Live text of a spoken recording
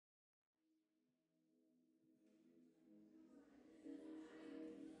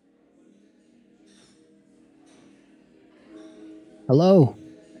Hello,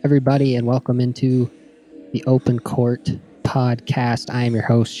 everybody, and welcome into the Open Court podcast. I am your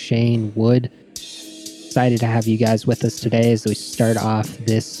host, Shane Wood. Excited to have you guys with us today as we start off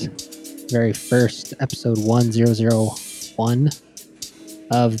this very first episode 1001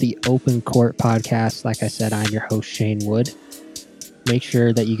 of the Open Court podcast. Like I said, I'm your host, Shane Wood. Make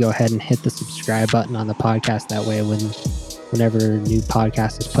sure that you go ahead and hit the subscribe button on the podcast. That way, whenever a new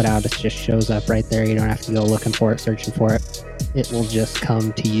podcast is put out, it just shows up right there. You don't have to go looking for it, searching for it. It will just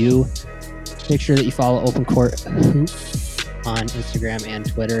come to you. Make sure that you follow Open Court Hoop on Instagram and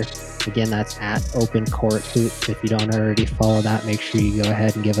Twitter. Again, that's at Open Court Hoop. If you don't already follow that, make sure you go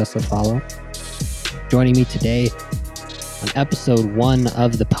ahead and give us a follow. Joining me today on episode 1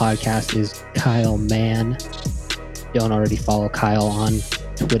 of the podcast is Kyle Mann. If you don't already follow Kyle on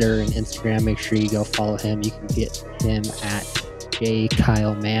Twitter and Instagram, make sure you go follow him. You can get him at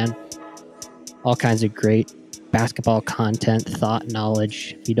 @JKyleMann. All kinds of great basketball content, thought,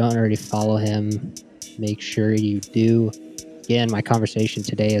 knowledge. If you don't already follow him, make sure you do. Again, my conversation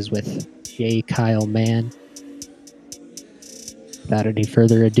today is with Kyle Mann. Without any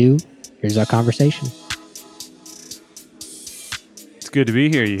further ado, here's our conversation. It's good to be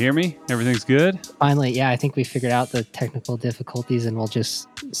here. You hear me? Everything's good? Finally, yeah, I think we figured out the technical difficulties and we'll just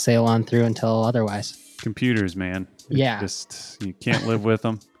sail on through until otherwise. Computers, man. Yeah. You can't live with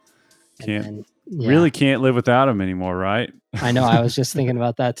them. Really can't live without them anymore, right? I know. I was just thinking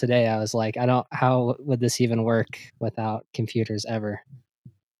about that today. I was like, how would this even work without computers ever?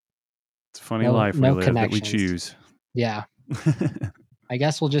 It's a funny life we live that we choose. Yeah. I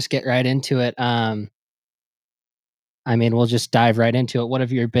guess we'll just get right into it. We'll just dive right into it. What have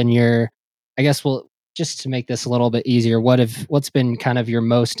been just to make this a little bit easier, what's been kind of your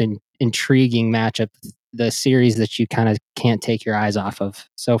most intriguing matchup, the series that you kind of can't take your eyes off of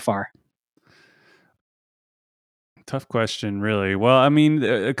so far? Tough question, really. Well, I mean,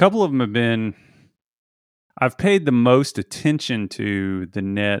 a couple of them have been. I've paid the most attention to the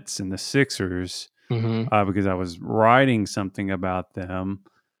Nets and the Sixers because I was writing something about them.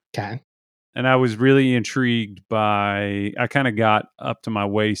 Okay. And I was really intrigued I kind of got up to my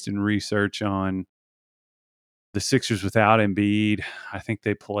waist in research on the Sixers without Embiid. I think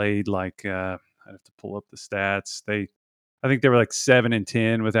they played I'd have to pull up the stats. I think they were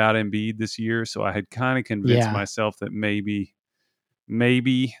 7-10 without Embiid this year. So I had kind of convinced myself that maybe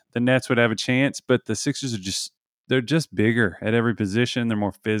the Nets would have a chance, but the Sixers they're just bigger at every position. They're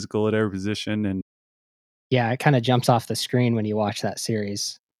more physical at every position. And yeah, it kind of jumps off the screen when you watch that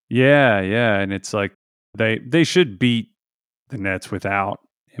series. Yeah. And it's like they should beat the Nets without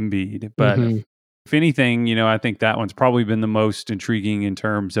Embiid. But if anything, I think that one's probably been the most intriguing in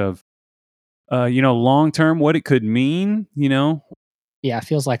terms of long term, what it could mean, Yeah, it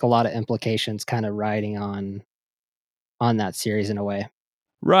feels like a lot of implications kind of riding on that series in a way.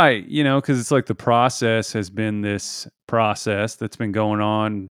 Right, because it's like the process has been this process that's been going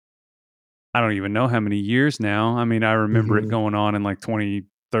on. I don't even know how many years now. I mean, I remember it going on in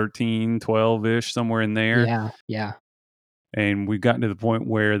 2013, 12-ish, somewhere in there. Yeah. And we've gotten to the point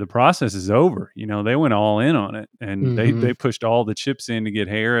where the process is over. They went all in on it, and they pushed all the chips in to get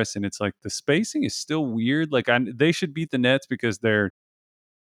Harris. And it's like the spacing is still weird. They should beat the Nets because they're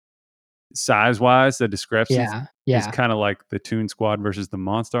size-wise, the discrepancy is kind of like the Toon Squad versus the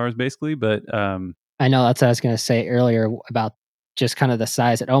Monstars, basically. But I know that's what I was going to say earlier about just kind of the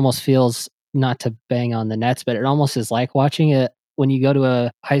size. It almost feels, not to bang on the Nets, but it almost is like watching it when you go to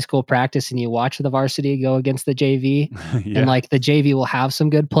a high school practice and you watch the varsity go against the JV. And the JV will have some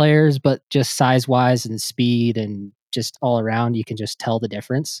good players, but just size-wise and speed and just all around, you can just tell the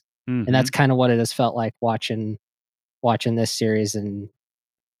difference. And that's kind of what it has felt like watching this series. And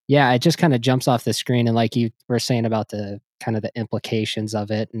yeah, it just kind of jumps off the screen. And like you were saying about the kind of the implications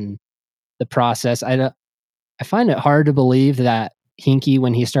of it and the process, I find it hard to believe that Hinkie,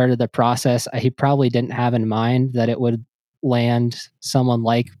 when he started the process, he probably didn't have in mind that it would land someone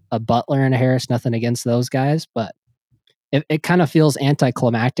like a Butler and a Harris. Nothing against those guys, but it kind of feels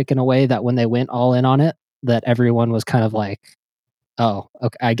anticlimactic in a way that when they went all in on it, that everyone was kind of like, oh,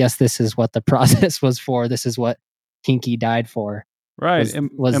 okay, I guess this is what the process was for. This is what Hinkie died for. Right.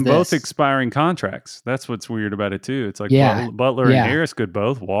 And both expiring contracts. That's what's weird about it too. It's like Butler and Harris could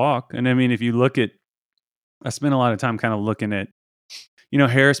both walk. And I mean, if you look at, I spent a lot of time kind of looking at,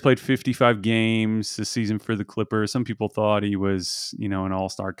 Harris played 55 games this season for the Clippers. Some people thought he was, an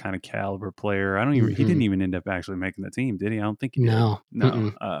all-star kind of caliber player. He didn't even end up actually making the team, did he? I don't think he did. No.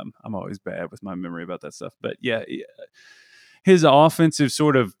 I'm always bad with my memory about that stuff. But yeah, his offensive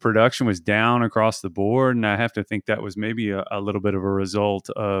sort of production was down across the board. And I have to think that was maybe a little bit of a result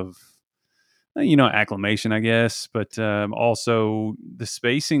of acclimation, I guess, but also the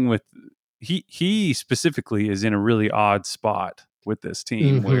spacing with he specifically is in a really odd spot with this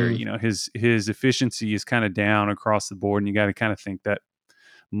team where his efficiency is kind of down across the board, and you got to kind of think that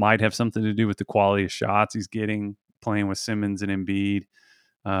might have something to do with the quality of shots he's getting playing with Simmons and Embiid.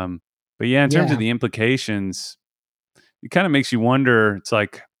 But in terms of the implications, it kind of makes you wonder. It's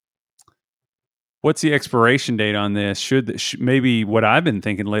like, what's the expiration date on this? Maybe what I've been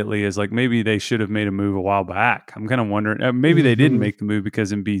thinking lately is like maybe they should have made a move a while back. I'm kind of wondering, maybe they didn't make the move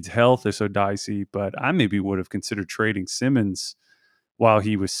because Embiid's health is so dicey, but I maybe would have considered trading Simmons while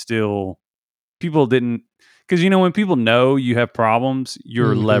he was still. People didn't, because when people know you have problems,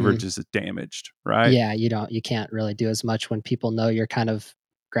 your leverage is damaged, right? Yeah, you can't really do as much when people know you're kind of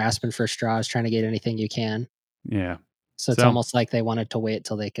grasping for straws, trying to get anything you can. Yeah. So it's almost like they wanted to wait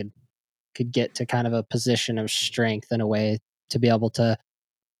till they could get to kind of a position of strength in a way to be able to.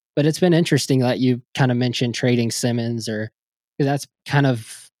 But it's been interesting that you kind of mentioned trading Simmons, or that's kind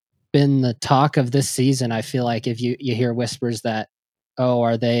of been the talk of this season. I feel like if you hear whispers that, oh,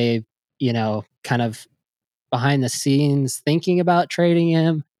 are they, kind of behind the scenes thinking about trading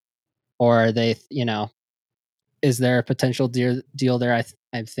him, or are they, is there a potential deal there?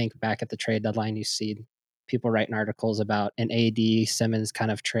 I think back at the trade deadline, you see people writing articles about an AD Simmons kind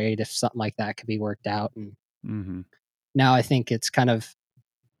of trade if something like that could be worked out. And now I think it's kind of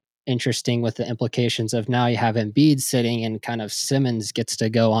interesting with the implications of now you have Embiid sitting and kind of Simmons gets to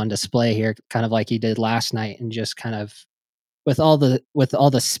go on display here, kind of like he did last night, and just kind of with all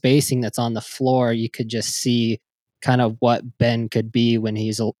the spacing that's on the floor, you could just see kind of what Ben could be when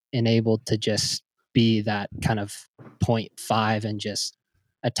he's enabled to just be that kind of 0.5 and just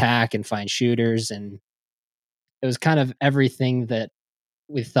attack and find shooters. And it was kind of everything that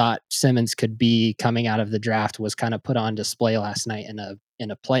we thought Simmons could be coming out of the draft was kind of put on display last night in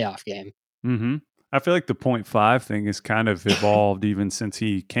a playoff game. I feel like the 0.5 thing has kind of evolved even since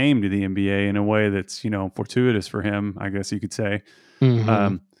he came to the NBA in a way that's, fortuitous for him, I guess you could say.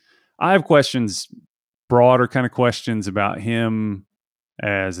 I have broader kind of questions about him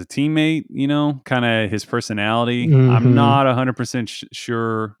as a teammate, kind of his personality. I'm not 100%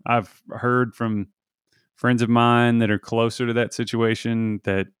 sure. I've heard from friends of mine that are closer to that situation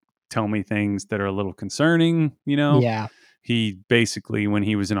that tell me things that are a little concerning, Yeah. He basically, when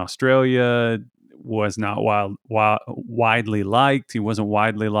he was in Australia, was not widely liked. He wasn't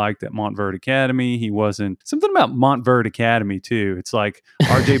widely liked at Montverde Academy. He wasn't. Something about Montverde Academy too. It's like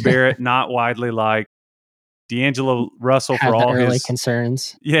RJ Barrett, not widely liked. D'Angelo Russell Have for all early his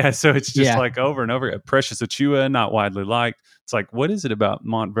concerns. Yeah, so it's just like over and over. Precious Achiuwa, not widely liked. It's like, what is it about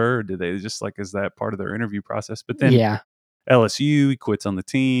Montverde? Do they just like, is that part of their interview process? But then LSU, he quits on the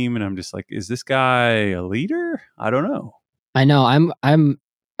team, and I'm just like, is this guy a leader? I don't know. I know I'm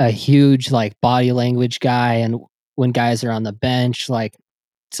a huge like body language guy, and when guys are on the bench, like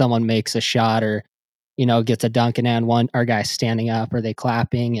someone makes a shot or gets a dunk and our guy's standing up or they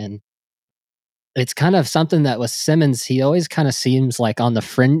clapping, and it's kind of something that with Simmons, he always kind of seems like on the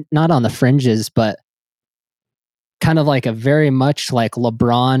fringe, not on the fringes, but kind of like a very much like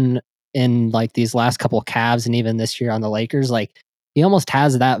LeBron in like these last couple Cavs and even this year on the Lakers. Like he almost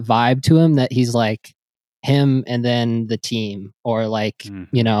has that vibe to him that he's like him and then the team, or like,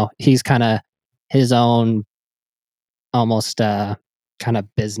 he's kind of his own almost kind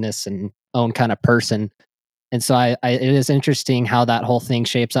of business and own kind of person. And so it is interesting how that whole thing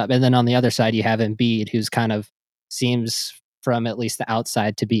shapes up. And then on the other side, you have Embiid, who's kind of seems from at least the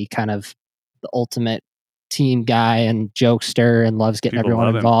outside to be kind of the ultimate team guy and jokester and loves getting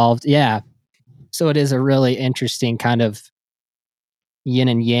everyone involved. Yeah. So it is a really interesting kind of yin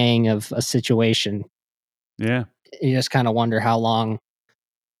and yang of a situation. Yeah. You just kind of wonder how long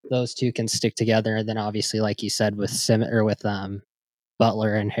those two can stick together. And then obviously, like you said, with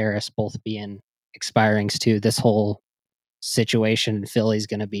Butler and Harris both being expirings too, this whole situation in Philly is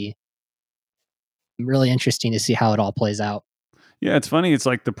going to be really interesting to see how it all plays out. Yeah, it's funny. It's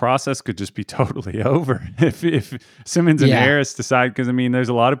like the process could just be totally over if Simmons and Harris decide. Because I mean, there's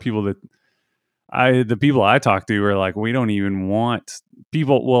a lot of people that the people I talk to are like, we don't even want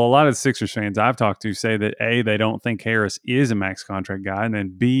people. Well, a lot of Sixers fans I've talked to say that A, they don't think Harris is a max contract guy, and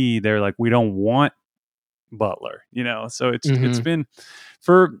then B, they're like, we don't want Butler. So it's been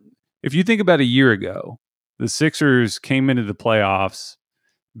if you think about a year ago, the Sixers came into the playoffs,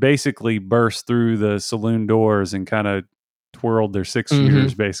 basically burst through the saloon doors and kind of twirled their 6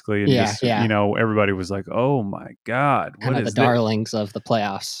 shooters basically, and everybody was like, "Oh my god, what is the darlings of the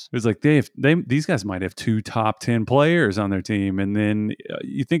playoffs?" It was like these guys might have 2 top 10 players on their team, and then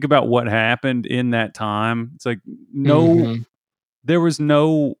you think about what happened in that time. It's like there was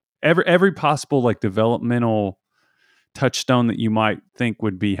no every possible like developmental touchstone that you might think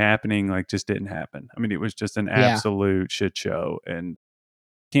would be happening, like just didn't happen. I mean, it was just an absolute shit show, and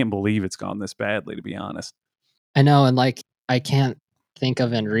can't believe it's gone this badly, to be honest. I know, and like I can't think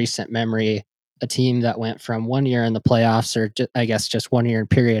of in recent memory a team that went from 1 year in the playoffs, or I guess just 1 year in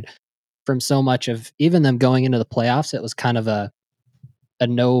period, from so much of even them going into the playoffs. It was kind of a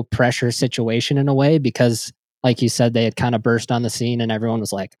no pressure situation in a way, because like you said, they had kind of burst on the scene and everyone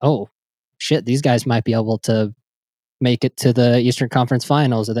was like, oh shit, these guys might be able to make it to the Eastern Conference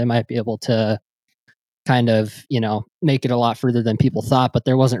Finals, or they might be able to kind of, make it a lot further than people thought. But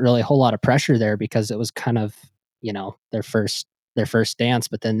there wasn't really a whole lot of pressure there because it was kind of, their first dance.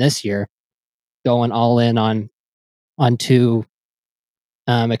 But then this year, going all in on two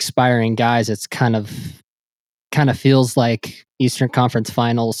expiring guys, it's kind of feels like Eastern Conference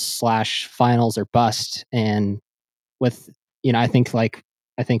Finals / finals or bust. And with, I think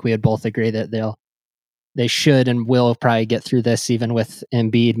we would both agree that they should and will probably get through this, even with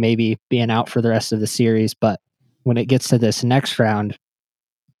Embiid maybe being out for the rest of the series. But when it gets to this next round,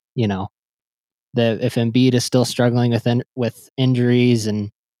 you know, if Embiid is still struggling with injuries,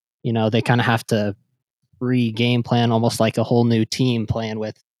 and they kind of have to re-game plan almost like a whole new team, playing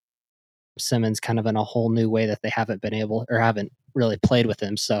with Simmons kind of in a whole new way that they haven't been able or haven't really played with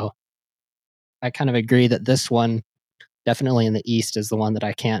him. So I kind of agree that this one, definitely in the East, is the one that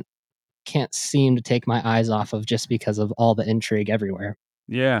I can't seem to take my eyes off of, just because of all the intrigue everywhere.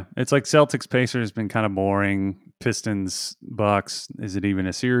 Yeah, it's like Celtics Pacers has been kind of boring. Pistons Bucks, is it even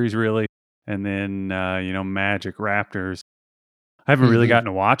a series really? And then Magic Raptors. I haven't really gotten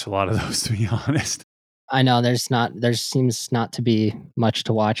to watch a lot of those, to be honest. I know there seems not to be much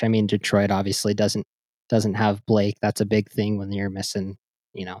to watch. I mean, Detroit obviously doesn't have Blake. That's a big thing when you're missing,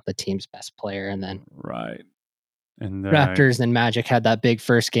 the team's best player. And then right. And Raptors and Magic had that big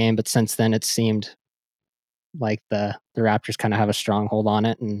first game, but since then it seemed like the Raptors kind of have a stronghold on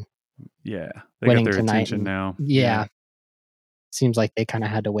it, and they winning got their tonight attention now. Yeah. Seems like they kind of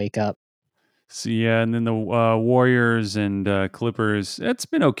had to wake up. So and then the Warriors and Clippers, it's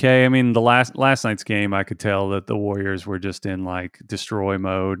been okay. I mean, the last night's game, I could tell that the Warriors were just in like destroy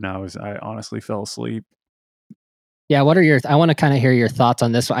mode, and I honestly fell asleep. Yeah, I want to kind of hear your thoughts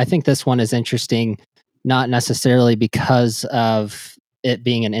on this one. I think this one is interesting, not necessarily because of it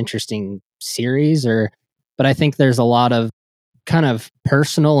being an interesting series, but I think there's a lot of kind of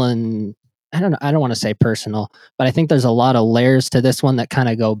personal, and I don't want to say personal, but I think there's a lot of layers to this one that kind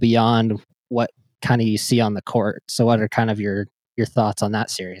of go beyond what kind of you see on the court. So what are kind of your thoughts on that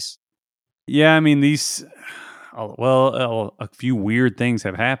series? Yeah, I mean a few weird things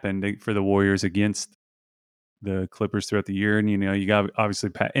have happened for the Warriors against the Clippers throughout the year, and you got obviously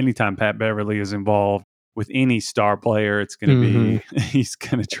anytime Pat Beverly is involved with any star player, it's going to be he's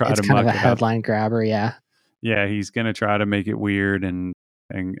going to try to kind of a muck it up. headline grabber, yeah. Yeah, he's going to try to make it weird and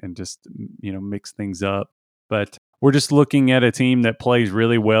just mix things up. But we're just looking at a team that plays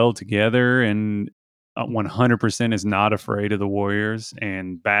really well together and 100% is not afraid of the Warriors,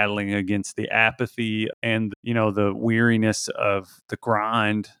 and battling against the apathy and the weariness of the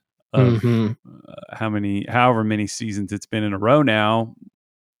grind of however many seasons it's been in a row now.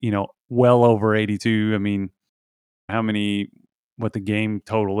 Well over 82. I mean, what the game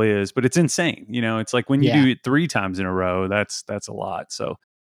total is, but it's insane. It's like when you do it 3 times in a row, that's a lot. So,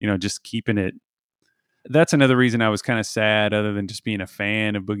 just keeping it. That's another reason I was kind of sad, other than just being a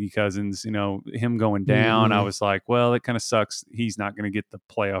fan of Boogie Cousins. Him going down, I was like, well, it kind of sucks. He's not going to get the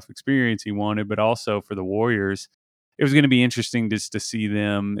playoff experience he wanted, but also for the Warriors, it was going to be interesting just to see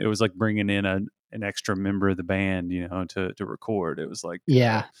them. It was like bringing in an extra member of the band, to record. It was like,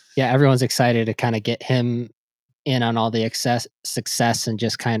 everyone's excited to kind of get him in on all the success, and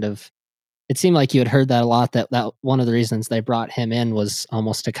just kind of, it seemed like you had heard that a lot, that one of the reasons they brought him in was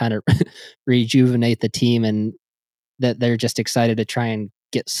almost to kind of rejuvenate the team, and that they're just excited to try and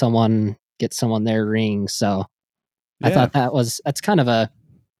get someone their ring. So I thought that's kind of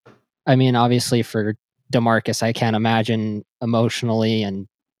I mean, obviously for DeMarcus, I can't imagine emotionally and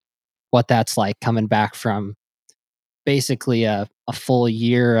what that's like, coming back from basically a full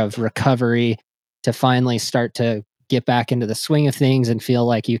year of recovery to finally start to get back into the swing of things and feel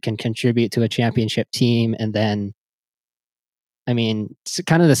like you can contribute to a championship team. And then, I mean, it's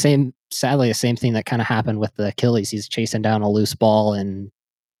kind of sadly, the same thing that kind of happened with the Achilles. He's chasing down a loose ball and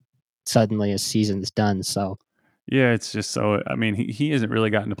suddenly his season's done. So, yeah, it's just so. I mean, he hasn't really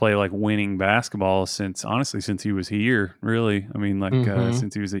gotten to play like winning basketball since he was here. Really, I mean, like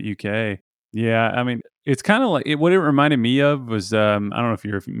since he was at UK. Yeah, I mean, it's kind of like what it reminded me of was I don't know if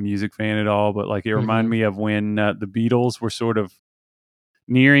you're a music fan at all, but like it reminded me of when the Beatles were sort of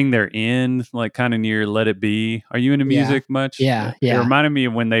nearing their end, like kind of near Let It Be. Are you into music much? Yeah. It reminded me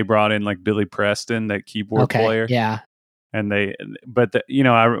of when they brought in like Billy Preston, that keyboard player. Yeah. And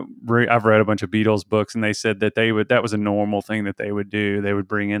I've read a bunch of Beatles books, and they said that that was a normal thing that they would do. They would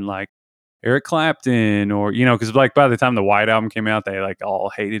bring in like Eric Clapton, or, because like by the time the White Album came out, they like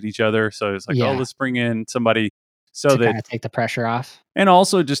all hated each other. So it's like, oh, let's bring in somebody to kind of take the pressure off. And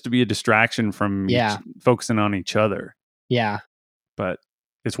also just to be a distraction from focusing on each other. Yeah. But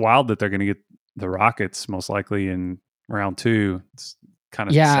it's wild that they're going to get the Rockets most likely in round 2. It's kind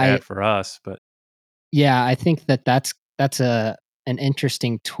of sad for us, but yeah, I think that's an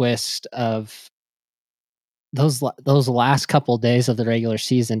interesting twist of those last couple days of the regular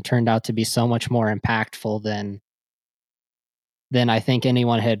season turned out to be so much more impactful than I think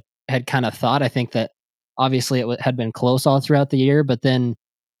anyone had kind of thought. I think that obviously it had been close all throughout the year, but then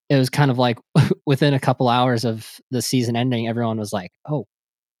it was kind of like within a couple hours of the season ending, everyone was like, oh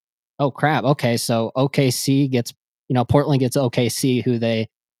crap. Okay. So OKC gets, Portland gets OKC, who they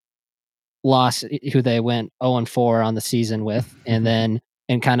went 0-4 on the season with, and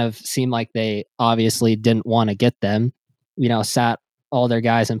kind of seemed like they obviously didn't want to get them, sat all their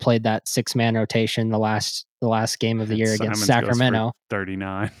guys and played that 6-man rotation the last game of the year against Sacramento.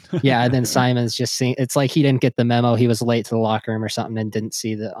 39. Yeah, and then Simon's just seeing, it's like he didn't get the memo. He was late to the locker room or something and didn't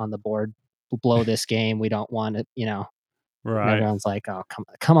see on the board, blow this game. We don't want it, Right. And everyone's like, oh,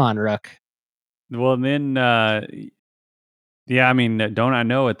 come on, Rook. Well, and then, yeah, I mean, don't I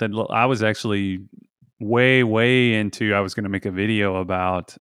know it, that I was actually way into, I was going to make a video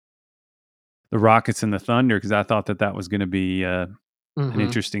about the Rockets and the Thunder, because I thought that was going to be an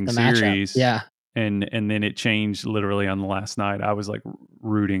interesting series. Matchup. Yeah. And then it changed literally on the last night. I was like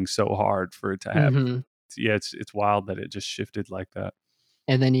rooting so hard for it to happen. Yeah, it's wild that it just shifted like that.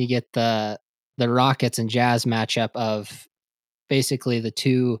 And then you get the Rockets and Jazz matchup of basically the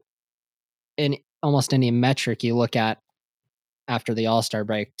two, in almost any metric you look at after the All-Star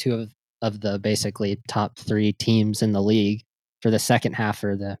break, two of the basically top 3 teams in the league for the second half,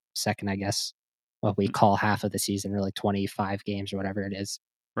 or the second, I guess, what we call half of the season, really 25 games or whatever it is.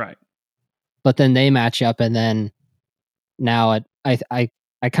 Right. But then they match up, and then now I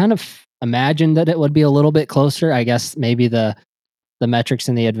kind of imagined that it would be a little bit closer. I guess maybe the metrics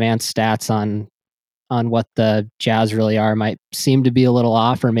and the advanced stats on what the Jazz really are might seem to be a little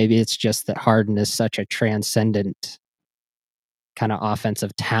off, or maybe it's just that Harden is such a transcendent kind of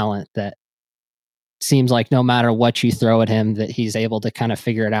offensive talent that seems like no matter what you throw at him, that he's able to kind of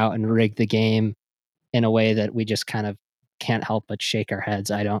figure it out and rig the game in a way that we just kind of can't help but shake our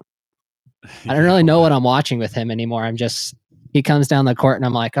heads. I don't really know what I'm watching with him anymore. He comes down the court and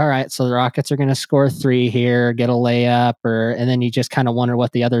I'm like, all right, so the Rockets are going to score 3 here, get a layup, and then you just kind of wonder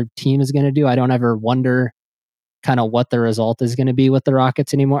what the other team is going to do. I don't ever wonder kind of what the result is going to be with the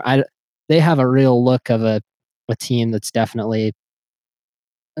Rockets anymore. They have a real look of a team that's definitely,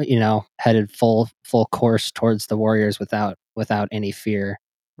 headed full course towards the Warriors without any fear.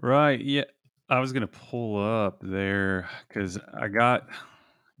 Right. Yeah. I was going to pull up there because I got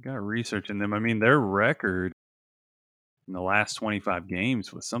researching them. I mean, their record in the last 25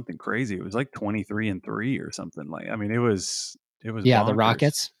 games was something crazy. It was like 23-3 or something. Like, I mean, it was yeah, bonkers. The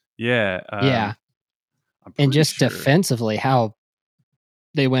Rockets. Yeah. Yeah. And just defensively, how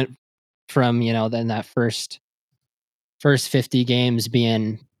they went from, then that first 50 games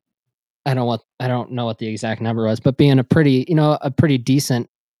being, I don't know what the exact number was, but being a pretty decent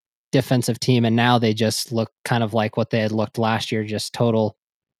defensive team, and now they just look kind of like what they had looked last year, just total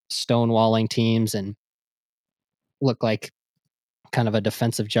stonewalling teams, and look like kind of a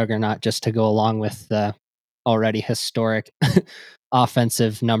defensive juggernaut just to go along with the already historic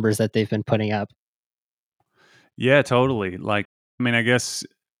offensive numbers that they've been putting up. Yeah, totally. Like, I mean, I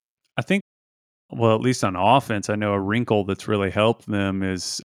think, well, at least on offense, I know a wrinkle that's really helped them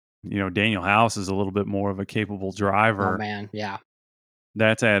is, Daniel House is a little bit more of a capable driver. Oh man, yeah.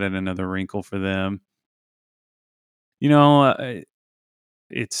 That's added another wrinkle for them. The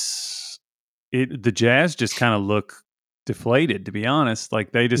Jazz just kind of look deflated, to be honest.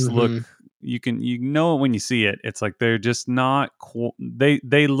 Like, they just look, you know it when you see it. It's like they're just not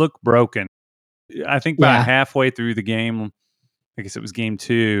they look broken. I think by halfway through the game, I guess it was game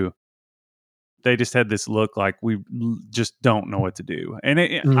 2, they just had this look like we just don't know what to do. And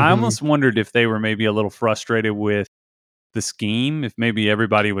I almost wondered if they were maybe a little frustrated with the scheme, if maybe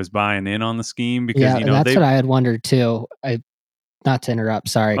everybody was buying in on the scheme, because that's what I had wondered too. Not to interrupt,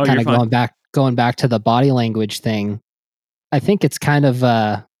 sorry. Oh, kind of going back to the body language thing. I think it's kind of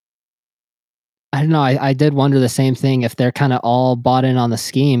I don't know. I did wonder the same thing, if they're kind of all bought in on the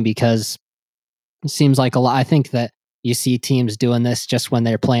scheme, because it seems like a lot. I think that you see teams doing this just when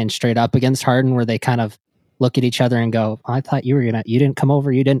they're playing straight up against Harden, where they kind of look at each other and go, I thought you didn't come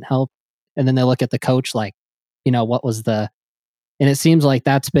over, you didn't help. And then they look at the coach like, what was and it seems like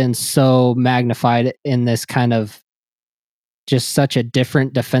that's been so magnified in this kind of just such a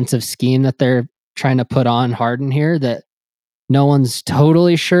different defensive scheme that they're trying to put on Harden here, that no one's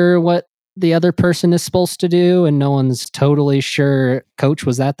totally sure what the other person is supposed to do, and no one's totally sure, coach,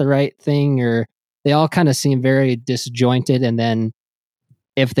 was that the right thing? Or they all kind of seem very disjointed. And then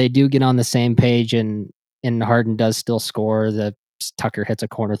if they do get on the same page and Harden does still score, the Tucker hits a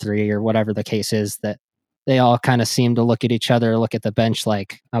corner three or whatever the case is, that they all kind of seem to look at each other, look at the bench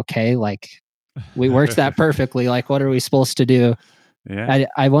like, okay, like we worked that perfectly. Like, what are we supposed to do? Yeah.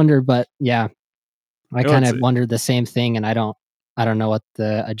 I wonder, but yeah, I kind of wondered the same thing, and I don't know what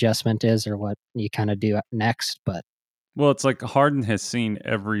the adjustment is or what you kind of do next, but. Well, it's like Harden has seen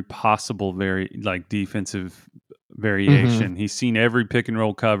every possible defensive variation. Mm-hmm. He's seen every pick and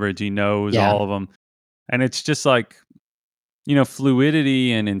roll coverage. He knows all of them. And it's just like,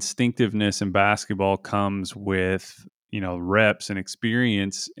 fluidity and instinctiveness in basketball comes with, reps and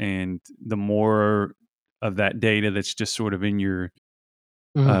experience. And the more of that data that's just sort of in your,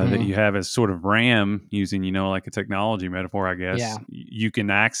 that you have as sort of RAM, using, like a technology metaphor, I guess, you can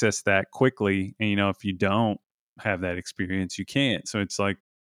access that quickly. And, if you don't have that experience, you can't. So it's like,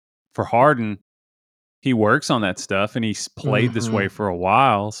 for Harden, he works on that stuff, and he's played this way for a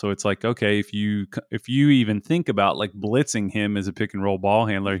while. So it's like, okay, if you even think about like blitzing him as a pick and roll ball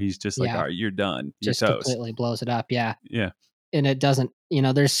handler, he's just like, all right, you're done. You're just toast. Completely blows it up. Yeah. Yeah. And it doesn't,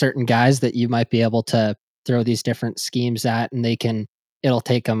 there's certain guys that you might be able to throw these different schemes at, and it'll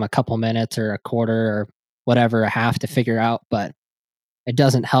take them a couple minutes or a quarter or whatever, a half to figure out. But it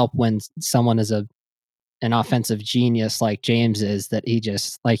doesn't help when someone is an offensive genius like James is, that he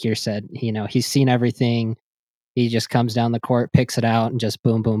just, like you said, he's seen everything. He just comes down the court, picks it out, and just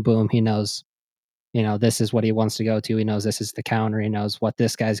boom, boom, boom. He knows, this is what he wants to go to. He knows this is the counter. He knows what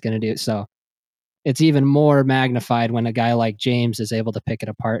this guy's going to do. So it's even more magnified when a guy like James is able to pick it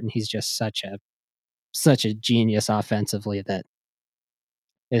apart, and he's just such a genius offensively that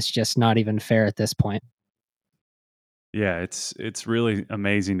it's just not even fair at this point. Yeah, it's really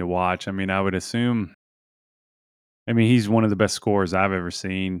amazing to watch. I mean, I would assume, he's one of the best scorers I've ever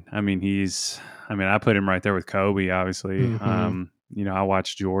seen. I put him right there with Kobe, obviously. Mm-hmm. I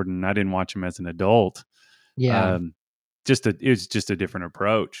watched Jordan. I didn't watch him as an adult. Yeah. It's just a different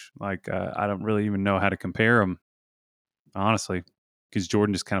approach. Like, I don't really even know how to compare them, honestly, because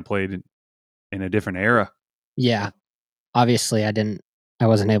Jordan just kind of played in a different era. Yeah. Obviously, I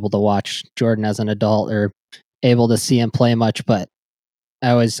wasn't able to watch Jordan as an adult or able to see him play much, but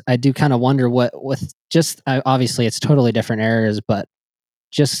I do kind of wonder obviously it's totally different eras, but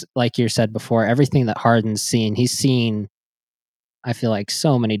just like you said before, everything that Harden's seen, he's seen, I feel like,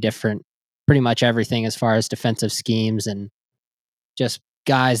 so many different, pretty much everything as far as defensive schemes and just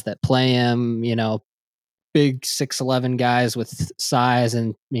guys that play him, big 6'11" guys with size,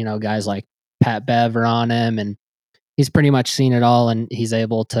 and, guys like Pat Bev are on him, and he's pretty much seen it all, and he's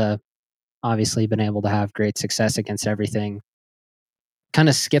obviously been able to have great success against everything. Kind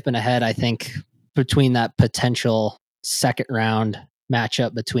of skipping ahead, I think, between that potential second round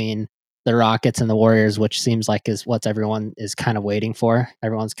matchup between the Rockets and the Warriors, which seems like is what everyone is kind of waiting for.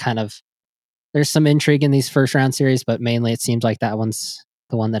 There's some intrigue in these first round series, but mainly it seems like that one's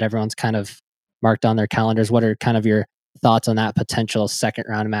the one that everyone's kind of marked on their calendars. What are kind of your thoughts on that potential second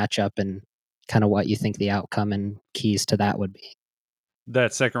round matchup, and kind of what you think the outcome and keys to that would be?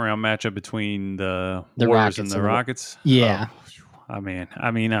 That second round matchup between the Warriors and the Rockets? Yeah. Oh,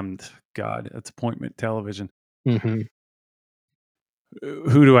 God, it's appointment television. Mm-hmm.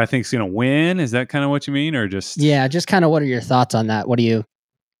 Who do I think is going to win? Is that kind of what you mean, or just? Yeah, just kind of what are your thoughts on that?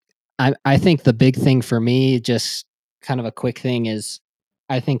 I think the big thing for me, just kind of a quick thing, is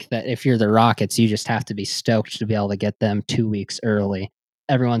I think that if you're the Rockets, you just have to be stoked to be able to get them 2 weeks early.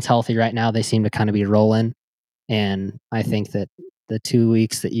 Everyone's healthy right now. They seem to kind of be rolling. And I think that the 2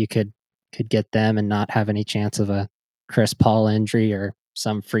 weeks that you could get them and not have any chance of a Chris Paul injury or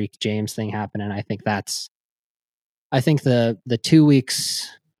some freak James thing happening, I think the 2 weeks,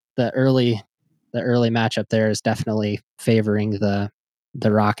 the early matchup there is definitely favoring the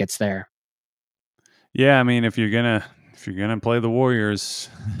Rockets there. Yeah, if you're gonna play the Warriors,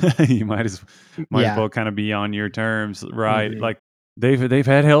 you might as well kind of be on your terms, right? Mm-hmm. Like they've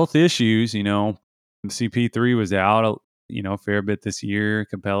had health issues. CP3 was out, a fair bit this year.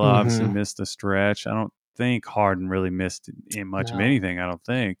 Capella obviously missed a stretch. I don't think Harden really missed in much of anything. I don't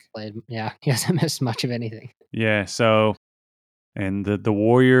think. He hasn't missed much of anything. Yeah. So, and the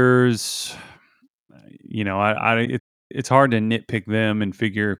Warriors, it's hard to nitpick them and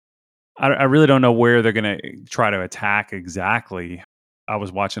figure. I really don't know where they're going to try to attack exactly. I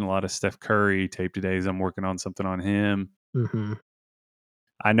was watching a lot of Steph Curry tape today as I'm working on something on him. Mm-hmm.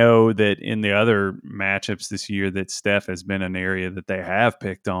 I know that in the other matchups this year that Steph has been an area that they have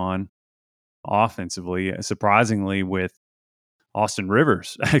picked on offensively, surprisingly, with Austin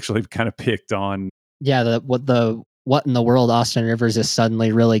Rivers actually kind of picked on. Yeah, what in the world Austin Rivers is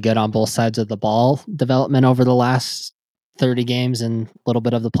suddenly really good on both sides of the ball development over the last 30 games and a little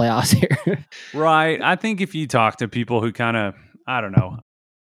bit of the playoffs here. Right. I think if you talk to people who kind of, I don't know,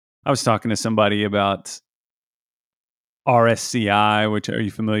 I was talking to somebody about RSCI, which, are you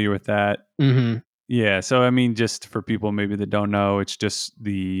familiar with that? Mm-hmm. Yeah. So, I mean, just for people maybe that don't know, it's just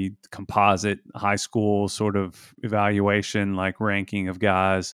the composite high school sort of evaluation, like ranking of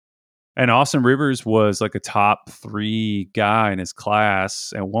guys. And Austin Rivers was like a top 3 guy in his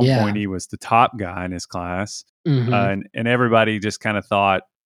class. At one point, he was the top guy in his class. Mm-hmm. And everybody just kind of thought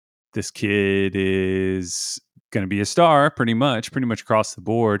this kid is going to be a star pretty much across the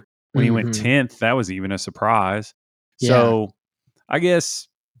board. When he went 10th, that was even a surprise. So I guess,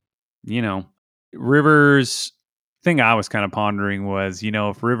 Rivers thing I was kind of pondering was,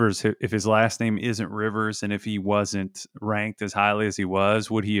 if his last name isn't Rivers and if he wasn't ranked as highly as he was,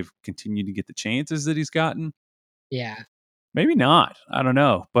 would he have continued to get the chances that he's gotten? Yeah. Maybe not. I don't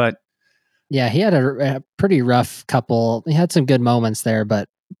know. But yeah, he had a pretty rough couple. He had some good moments there, but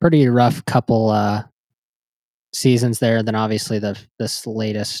pretty rough couple seasons there. And then obviously this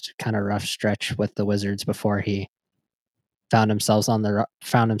latest kind of rough stretch with the Wizards before he found himself on the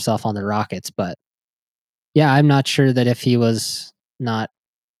Rockets. But yeah, I'm not sure that if he was not,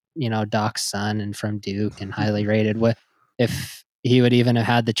 Doc's son and from Duke and highly rated, if he would even have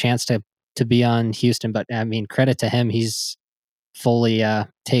had the chance to be on Houston. But I mean, credit to him, he's fully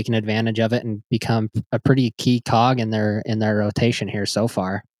taken advantage of it and become a pretty key cog in their rotation here so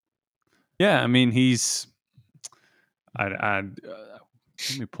far. Yeah, I mean, let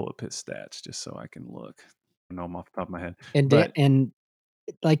me pull up his stats just so I can look. I know him off the top of my head. And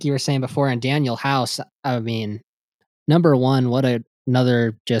like you were saying before, and Daniel House, I mean, number one,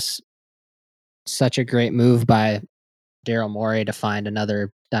 another just such a great move by Daryl Morey to find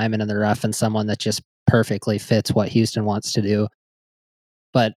another diamond in the rough and someone that just perfectly fits what Houston wants to do.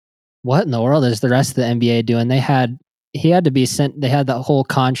 But what in the world is the rest of the NBA doing? He had to be sent. They had the whole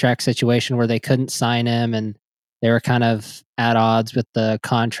contract situation where they couldn't sign him, and they were kind of at odds with the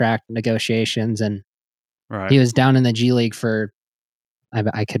contract negotiations. And he was down in the G League for,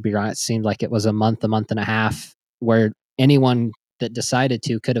 I could be wrong, it seemed like it was a month and a half, where anyone that decided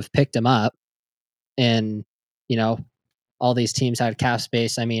to could have picked him up. And all these teams had cap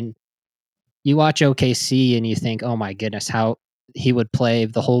space. I mean, you watch OKC and you think, oh my goodness, how he would play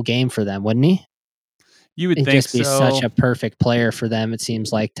the whole game for them, wouldn't he? You would He'd think just be such a perfect player for them, it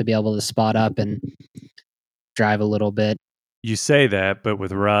seems like, to be able to spot up and drive a little bit. You say that, but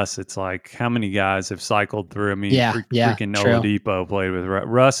with Russ, it's like, how many guys have cycled through? I mean, freaking true. Oladipo played with Russ.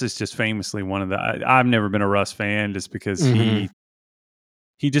 Russ is just famously one of the. I've never been a Russ fan just because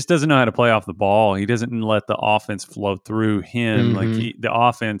he just doesn't know how to play off the ball. He doesn't let the offense flow through him. Like the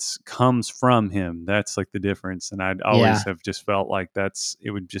offense comes from him. That's like the difference. And I'd always have just felt like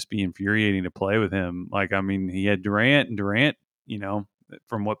it would just be infuriating to play with him. Like, I mean, he had Durant,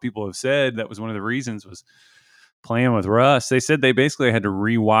 from what people have said, that was one of the reasons was playing with Russ. They said they basically had to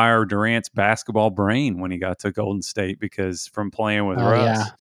rewire Durant's basketball brain when he got to Golden State because from playing with Russ.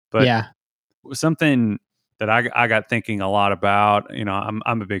 But something that I got thinking a lot about, I'm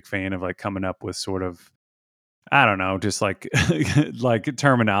a big fan of like coming up with sort of, I don't know, just like like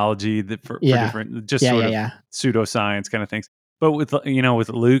terminology that for different, just sort of pseudoscience kind of things. But with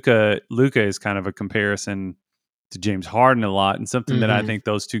Luka is kind of a comparison to James Harden a lot, and something that I think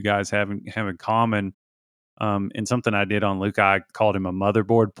those two guys have in common. And something I did on Luka, I called him a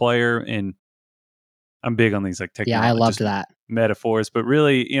motherboard player, and I'm big on these like technology. I loved that metaphors, but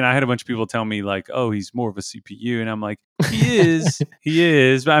really, I had a bunch of people tell me like, "Oh, he's more of a CPU," and I'm like, "He is, he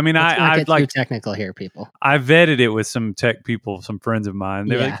is." But I mean, I like too technical here, people. I vetted it with some tech people, some friends of mine.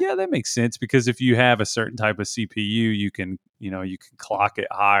 They're like, "Yeah, that makes sense because if you have a certain type of CPU, you can clock it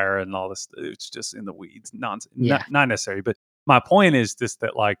higher and all this. It's just in the weeds, nonsense, not necessary." But my point is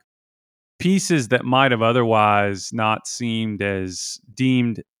that like pieces that might have otherwise not seemed as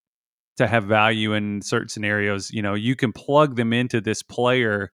deemed to have value in certain scenarios, you can plug them into this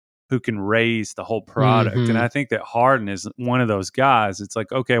player who can raise the whole product. And I think that Harden is one of those guys. It's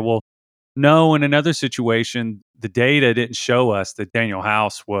like, okay, well, no, in another situation, the data didn't show us that Daniel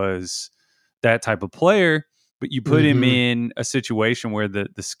House was that type of player, but you put him in a situation where the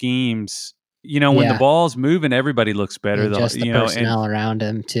schemes when the ball's moving, everybody looks better. And just the personnel around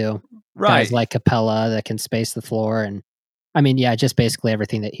him too. Right. Guys like Capella that can space the floor. And I mean, just basically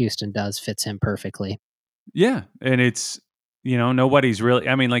everything that Houston does fits him perfectly. Yeah. And it's, nobody's really,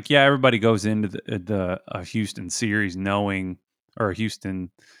 I mean, everybody goes into the Houston series knowing, or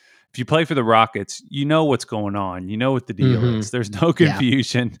Houston, if you play for the Rockets, you know what's going on. You know what the deal is. There's no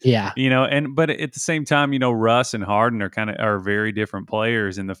confusion. Yeah. But at the same time, Russ and Harden are very different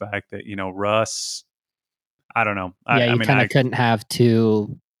players in the fact that, Russ, I don't know. You kind of couldn't have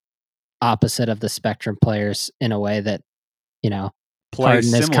two opposite of the spectrum players in a way that, play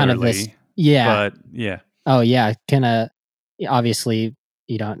Harden is kind of this. Yeah. But yeah. Oh yeah. Kind of, obviously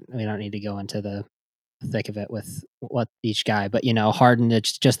we don't need to go into the thick of it with what each guy, but Harden,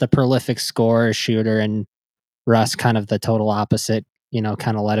 it's just the prolific scorer, shooter, and Russ kind of the total opposite,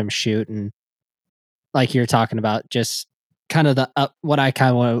 kind of let him shoot. And like you're talking about, just kind of what I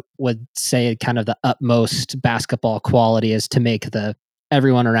kind of would say kind of the utmost basketball quality is to make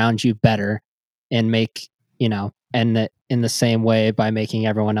everyone around you better and make, and in the same way, by making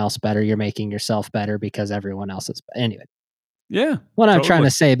everyone else better, you're making yourself better because everyone else is. Anyway. Yeah. What I'm trying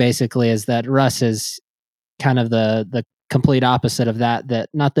to say basically is that Russ is kind of the complete opposite of that. That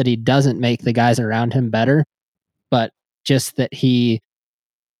not that he doesn't make the guys around him better, but just that he's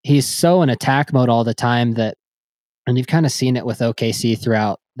so in attack mode all the time that, and you've kind of seen it with OKC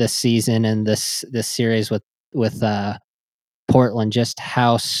throughout this season and this series with Portland, just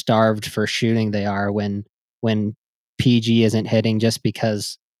how starved for shooting they are when PG isn't hitting, just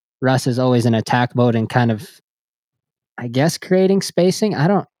because Russ is always in attack mode and kind of, I guess, creating spacing. I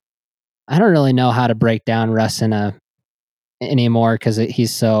don't really know how to break down Russ anymore because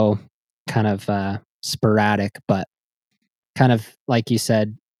he's so kind of sporadic, but kind of like you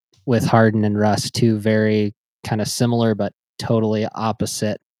said with Harden and Russ, two very kind of similar but totally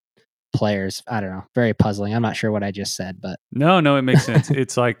opposite players. I don't know. Very puzzling. I'm not sure what I just said, but no, it makes sense.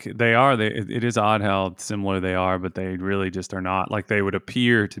 It's like it is odd how similar they are, but they really just are not. Like they would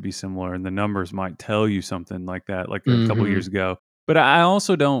appear to be similar, and the numbers might tell you something like that, like a couple years ago. But I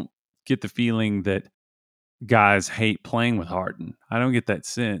also don't get the feeling that guys hate playing with Harden. I don't get that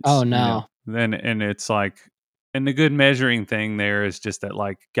sense. Oh no. And it's like, and the good measuring thing there is just that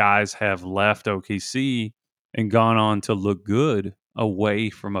like guys have left OKC and gone on to look good away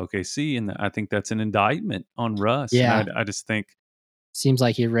from OKC, and I think that's an indictment on Russ. Yeah. And I just think seems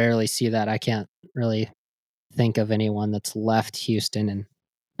like you rarely see that. I can't really think of anyone that's left Houston, and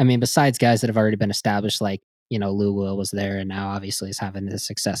I mean besides guys that have already been established, like Lou Will was there and now obviously is having the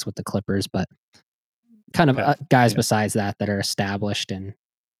success with the Clippers, but kind of guys besides that are established. And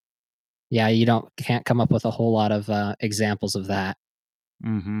yeah, you can't come up with a whole lot of examples of that.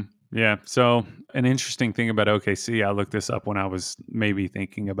 Mm-hmm. Yeah. So an interesting thing about OKC, I looked this up when I was maybe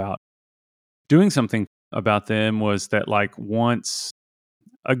thinking about doing something about them, was that like once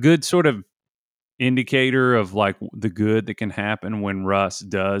a good sort of indicator of like the good that can happen when Russ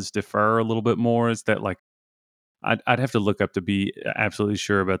does defer a little bit more is that like I'd have to look up to be absolutely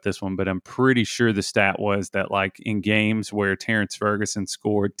sure about this one, but I'm pretty sure the stat was that like in games where Terrence Ferguson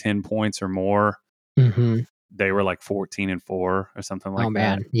scored 10 points or more, they were like 14-4 or something like that. Oh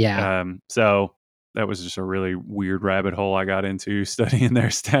man, yeah. So that was just a really weird rabbit hole I got into studying their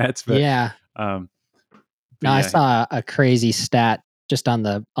stats. But yeah. I saw a crazy stat just on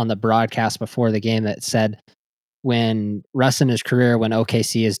the broadcast before the game that said when Russ in his career, when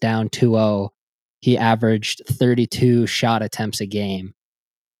OKC is down 2-0, he averaged 32 shot attempts a game.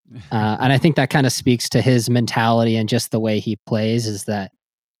 And I think that kind of speaks to his mentality and just the way he plays, is that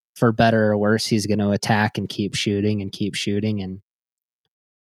for better or worse, he's going to attack and keep shooting and keep shooting. And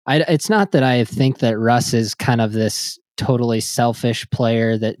it's not that I think that Russ is kind of this totally selfish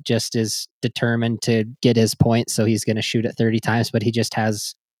player that just is determined to get his point, so he's going to shoot it 30 times, but he just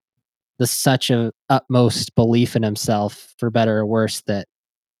has such a utmost belief in himself, for better or worse, that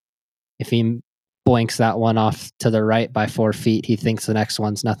if he boinks that one off to the right by 4 feet, he thinks the next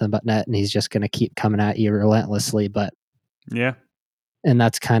one's nothing but net, and he's just going to keep coming at you relentlessly. But yeah, and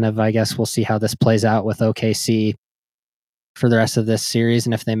that's kind of, I guess we'll see how this plays out with OKC for the rest of this series,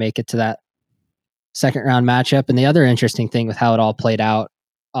 and if they make it to that second round matchup. And the other interesting thing with how it all played out,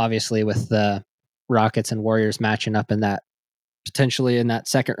 obviously with the Rockets and Warriors matching up in that, potentially in that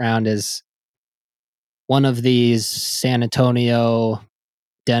second round, is one of these, San Antonio,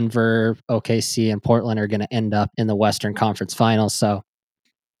 Denver, OKC, and Portland, are going to end up in the Western Conference Finals. So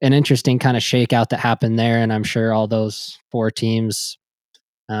an interesting kind of shakeout that happened there. And I'm sure all those 4 teams,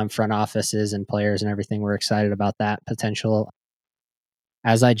 front offices and players and everything, were excited about that potential.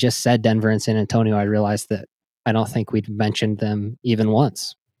 As I just said, Denver and San Antonio, I realized that I don't think we'd mentioned them even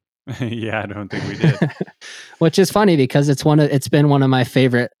once. Yeah, I don't think we did. Which is funny because it's been one of my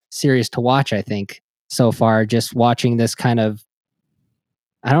favorite series to watch, I think, so far. Just watching this kind of,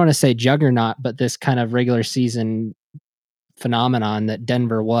 I don't want to say juggernaut, but this kind of regular season phenomenon that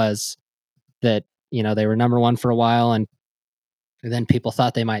Denver was, that, they were number one for a while, and then people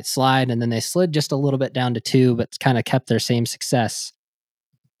thought they might slide, and then they slid just a little bit down to 2, but kind of kept their same success.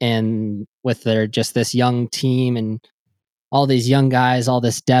 And with their just this young team and all these young guys, all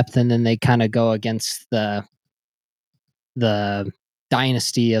this depth, and then they kind of go against the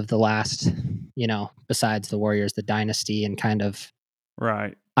dynasty of the last, besides the Warriors, the dynasty and kind of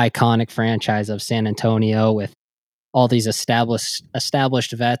right iconic franchise of San Antonio, with all these established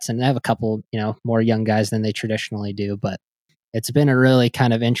vets, and they have a couple, more young guys than they traditionally do. But it's been a really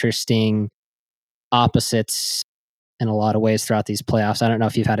kind of interesting opposites in a lot of ways throughout these playoffs. I don't know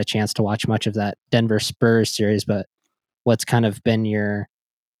if you've had a chance to watch much of that Denver Spurs series, but what's kind of been your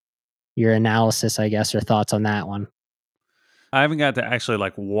analysis, I guess, or thoughts on that one? I haven't got to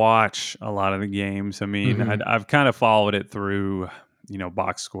actually watch a lot of the games. I mean, I've kind of followed it through,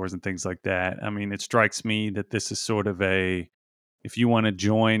 box scores and things like that. I mean, it strikes me that this is sort of if you want to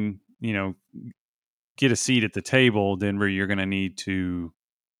join, get a seat at the table, Denver, you're going to need to,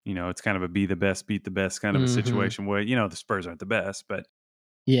 it's kind of a be the best, beat the best kind of a situation where, the Spurs aren't the best, but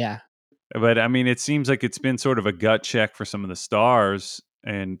yeah. But I mean, it seems like it's been sort of a gut check for some of the stars.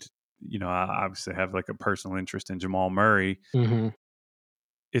 And, I obviously have a personal interest in Jamal Murray.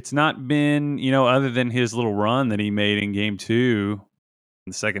 It's not been, other than his little run that he made in game 2 in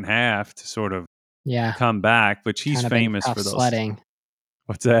the second half to sort of come back, but he's famous for those sledding.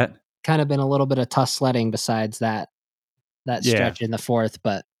 What's that? Kind of been a little bit of tough sledding besides that stretch in the fourth,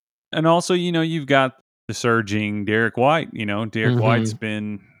 but. And also, you've got the surging Derek White. Derek White's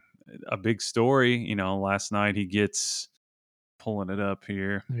been a big story. Last night he gets, pulling it up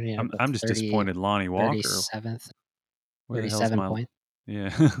here. I'm just disappointed Lonnie Walker. 37th. 37 points.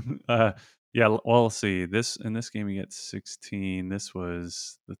 Yeah. Yeah. Well, let's see. In this game he gets 16. This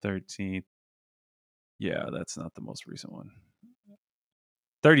was the 13th. Yeah, that's not the most recent one.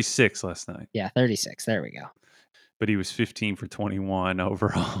 36 last night. Yeah, 36. There we go. But he was 15 for 21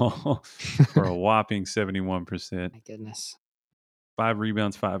 overall for a whopping 71%. My goodness. 5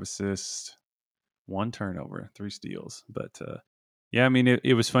 rebounds, 5 assists, 1 turnover, 3 steals. But yeah, I mean,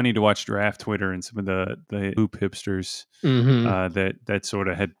 it was funny to watch draft Twitter and some of the hoop hipsters that sort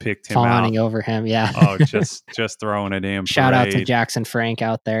of had picked him fawning over him. Yeah. Oh, just throwing a damn shout parade. out to Jackson Frank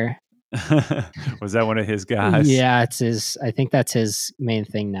out there. Was that one of his guys? Yeah, it's his. I think that's his main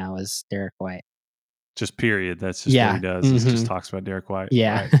thing now is Derek White. Just period. That's just what he does. He just talks about Derek White.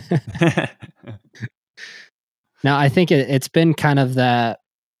 Yeah. Right. Now, I think it's been kind of that.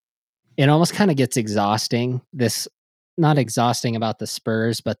 It almost kind of gets exhausting. This, not exhausting about the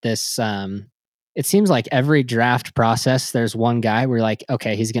Spurs, but this. It seems like every draft process, there's one guy where you're like,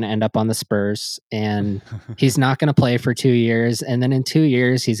 okay, he's going to end up on the Spurs and he's not going to play for 2 years. And then in 2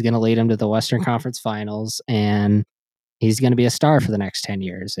 years, he's going to lead them to the Western Conference Finals and he's going to be a star for the next 10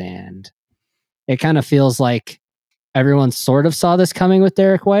 years. And it kind of feels like everyone sort of saw this coming with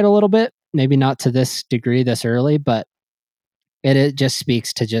Derek White a little bit, maybe not to this degree this early, but it just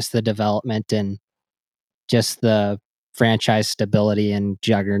speaks to just the development and just the franchise stability and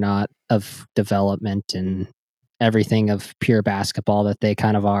juggernaut of development and everything of pure basketball that they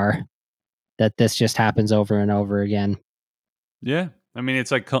kind of are, that this just happens over and over again. Yeah. I mean,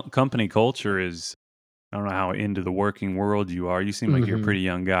 it's like company culture is, I don't know how into the working world you are. You seem like you're a pretty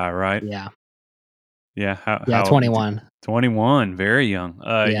young guy, right? Yeah. Yeah. How 21. 21. Very young.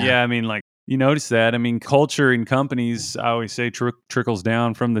 Yeah. I mean, you notice that. I mean, culture in companies, I always say trickles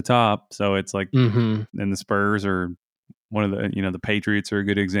down from the top. So it's like, and the Spurs are one of the, the Patriots are a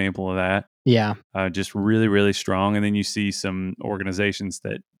good example of that. Yeah. Just really, really strong. And then you see some organizations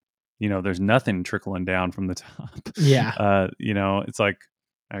that, there's nothing trickling down from the top. Yeah. It's like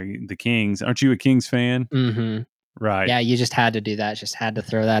the Kings. Aren't you a Kings fan? Right. Yeah, you just had to do that. Just had to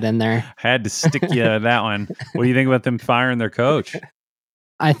throw that in there. Had to stick you that one. What do you think about them firing their coach?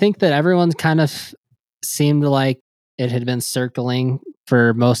 I think that everyone's kind of seemed like it had been circling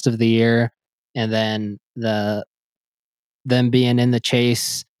for most of the year, and then them being in the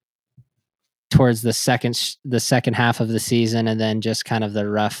chase towards the second half of the season, and then just kind of the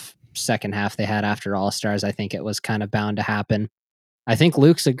rough second half they had after All-Stars. I think it was kind of bound to happen. I think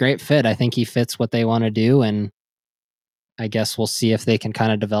Luke's a great fit. I think he fits what they want to do, and I guess we'll see if they can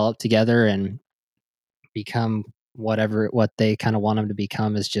kind of develop together and become what they kind of want them to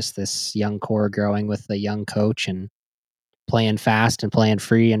become, is just this young core growing with the young coach and playing fast and playing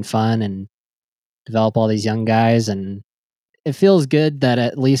free and fun and develop all these young guys. And it feels good that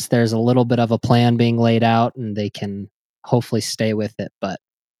at least there's a little bit of a plan being laid out and they can hopefully stay with it. But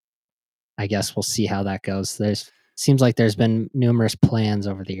I guess we'll see how that goes. Seems like there's been numerous plans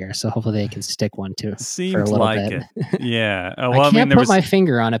over the years, so hopefully they can stick one too for a little bit. Yeah. Well, I can't put my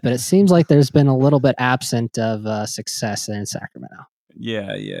finger on it, but it seems like there's been a little bit absent of success in Sacramento.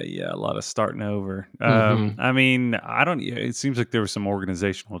 Yeah. A lot of starting over. I mean, it seems like there was some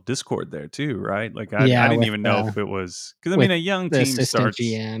organizational discord there too, right? Like I didn't even know if it was, because I mean, a young team starts.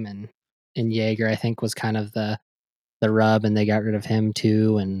 GM and Jaeger, I think, was kind of the rub, and they got rid of him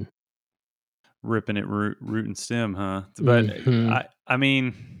too, and ripping it root and stem, huh? But I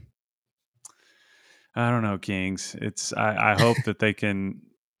mean, I don't know, Kings. I hope that they can.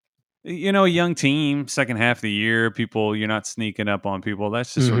 A young team, second half of the year, you're not sneaking up on people.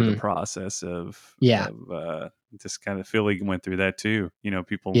 That's just sort of the process of just kind of Philly went through that too.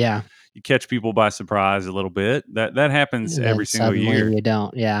 People, you catch people by surprise a little bit. That happens every single year. You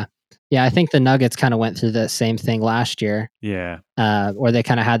don't, yeah. I think the Nuggets kind of went through the same thing last year. Yeah, where they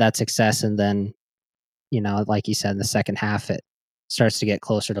kind of had that success, and then, like you said, in the second half, it starts to get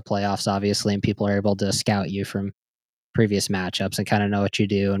closer to playoffs, obviously, and people are able to scout you from previous matchups and kind of know what you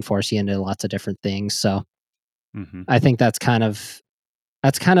do and force you into lots of different things. So I think that's kind of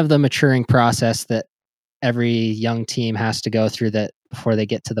the maturing process that every young team has to go through, that before they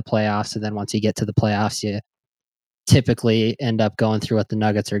get to the playoffs. And then once you get to the playoffs, you typically end up going through what the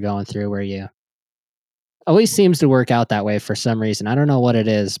Nuggets are going through, where you always seems to work out that way for some reason. I don't know what it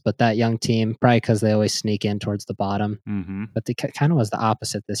is, but that young team, probably because they always sneak in towards the bottom. But it kind of was the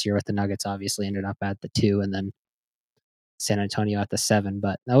opposite this year with the Nuggets. Obviously ended up at the 2, and then San Antonio at the 7,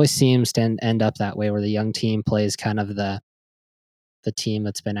 but it always seems to end up that way, where the young team plays kind of the team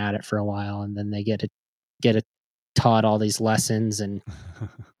that's been at it for a while, and then they get taught all these lessons, and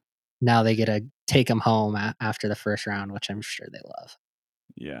now they get to take them home after the first round, which I'm sure they love.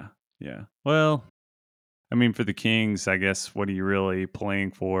 Yeah. Well, I mean, for the Kings, I guess, what are you really playing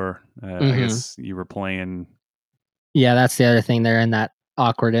for? I guess you were playing. Yeah, that's the other thing. They're in that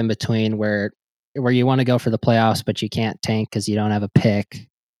awkward in between where you want to go for the playoffs, but you can't tank because you don't have a pick,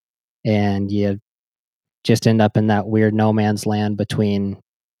 and you just end up in that weird no man's land between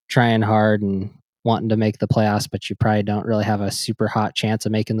trying hard and wanting to make the playoffs, but you probably don't really have a super hot chance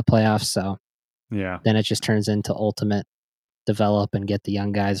of making the playoffs. So then it just turns into ultimate develop and get the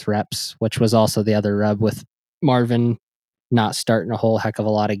young guys reps, which was also the other rub with Marvin not starting a whole heck of a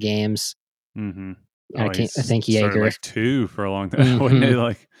lot of games. I think Jaeger like 2 for a long time. Wasn't it?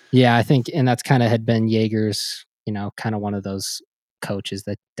 Like, yeah, I think, and that's kind of had been Jaeger's, kind of one of those coaches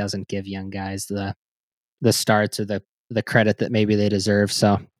that doesn't give young guys the starts or the credit that maybe they deserve.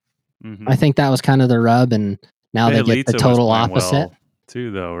 So I think that was kind of the rub, and now they get the total opposite well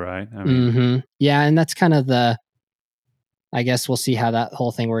too, though, right? I mean, yeah, and that's kind of I guess we'll see how that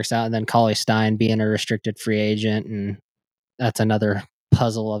whole thing works out. And then Cauley-Stein being a restricted free agent, and that's another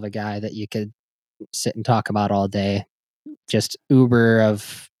puzzle of a guy that you could sit and talk about all day. Just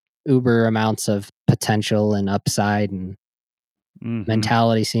uber amounts of potential and upside, and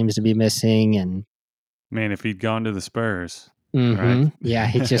mentality seems to be missing. And man, if he'd gone to the Spurs, right? Yeah,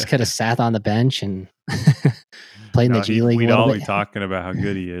 he just could have sat on the bench and played in the G League. We'd all be talking about how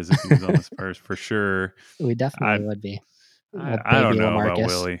good he is if he was on the Spurs for sure. We definitely would be. I don't know about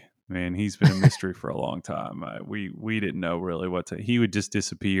Willie. Man, he's been a mystery for a long time. We didn't know really he would just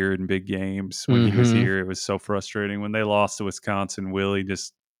disappear in big games when he was here. It was so frustrating when they lost to Wisconsin. Willie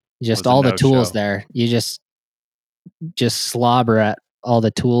just all the tools there. You just slobber at all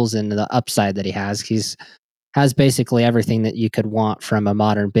the tools and the upside that he has. Has basically everything that you could want from a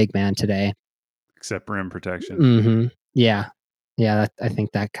modern big man today, except rim protection. Yeah. I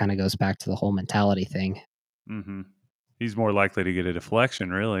think that kind of goes back to the whole mentality thing. He's more likely to get a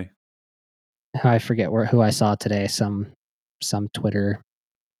deflection, really. I forget who I saw today. Some Twitter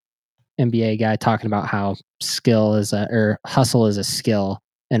NBA guy talking about how hustle is a skill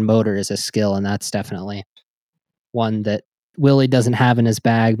and motor is a skill, and that's definitely one that Willie doesn't have in his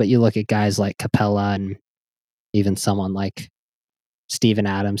bag. But you look at guys like Capella and even someone like Steven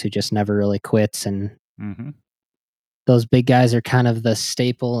Adams, who just never really quits, and those big guys are kind of the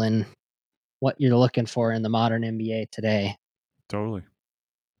staple in what you're looking for in the modern NBA today. Totally.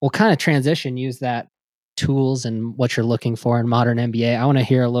 We'll kind of transition, use that tools and what you're looking for in modern NBA. I want to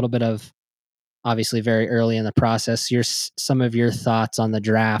hear a little bit of, obviously very early in the process, some of your thoughts on the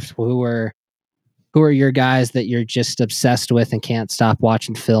draft. Who are your guys that you're just obsessed with and can't stop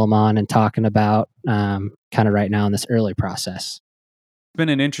watching film on and talking about kind of right now in this early process? It's been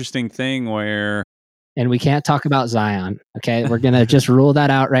an interesting thing where... And we can't talk about Zion, okay? We're going to just rule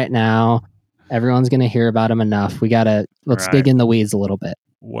that out right now. Everyone's going to hear about him enough. Let's dig in the weeds a little bit.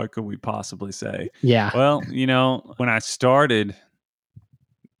 What could we possibly say? Yeah. Well, when I started,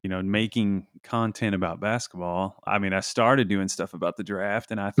 making content about basketball, I started doing stuff about the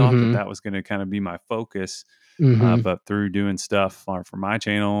draft, and I thought that was going to kind of be my focus. But through doing stuff for my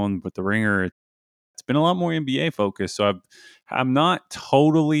channel and with the Ringer, it's been a lot more NBA focused. So I'm not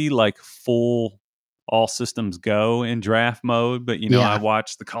totally like full all systems go in draft mode, but I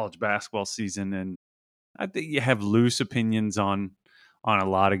watched the college basketball season, and I think you have loose opinions on a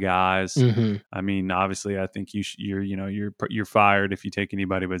lot of guys. Obviously, I think you're fired if you take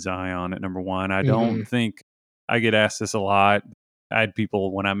anybody but Zion at number one. I don't think I get asked this a lot. I had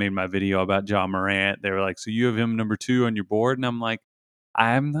people when I made my video about Ja Morant, they were like, "So you have him number 2 on your board?" And I'm like,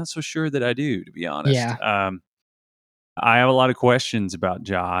 I'm not so sure that I do, to be honest. Yeah. I have a lot of questions about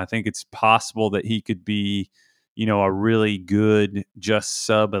Ja. I think it's possible that he could be, a really good, just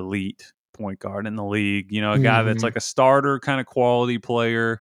sub-elite point guard in the league. A guy that's like a starter kind of quality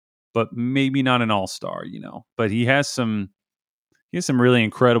player, but maybe not an all-star. But he has some really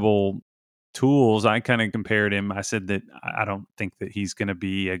incredible tools. I kind of compared him. I said that I don't think that he's going to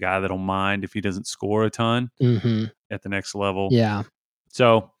be a guy that'll mind if he doesn't score a ton at the next level. Yeah.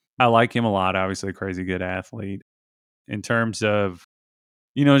 So I like him a lot. Obviously, a crazy good athlete. In terms of,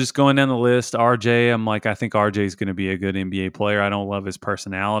 just going down the list, RJ, I think RJ is going to be a good NBA player. I don't love his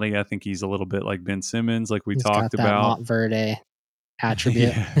personality. I think he's a little bit like Ben Simmons, like he's talked got that about. Montverde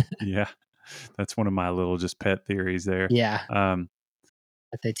attribute. Yeah. That's one of my little just pet theories there. Yeah.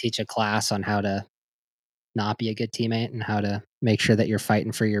 That they teach a class on how to not be a good teammate and how to make sure that you're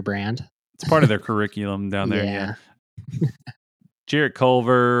fighting for your brand. It's part of their curriculum down there. Yeah. Jarrett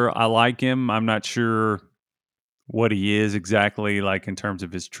Culver, I like him. I'm not sure what he is exactly, like in terms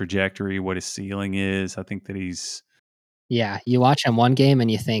of his trajectory, what his ceiling is. I think that he's... Yeah, you watch him one game and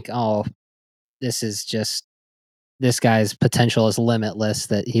you think, oh, this guy's potential is limitless,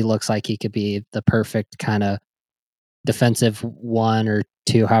 that he looks like he could be the perfect kind of defensive 1 or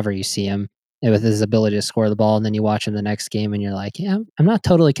 2, however you see him, with his ability to score the ball. And then you watch him the next game and you're like, yeah, I'm not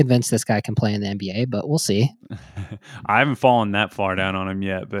totally convinced this guy can play in the NBA, but we'll see. I haven't fallen that far down on him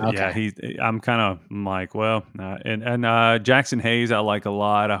yet, but okay. I'm kind of like, well, and Jackson Hayes, I like a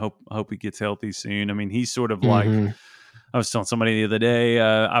lot. I hope he gets healthy soon. He's sort of like, I was telling somebody the other day,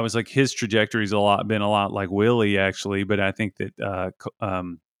 I was like, his trajectory's been a lot like Willie actually, but I think that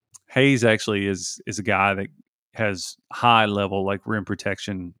Hayes actually is a guy that has high level like rim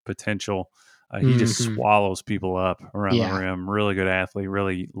protection potential. He just swallows people up around the rim. Really good athlete,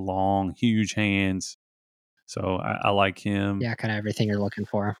 really long, huge hands. So I like him. Yeah, kind of everything you're looking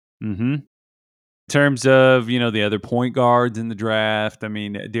for. In terms of, the other point guards in the draft,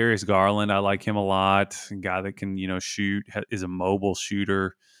 Darius Garland, I like him a lot. A guy that can, shoot, is a mobile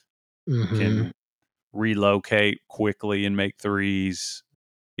shooter, can relocate quickly and make threes.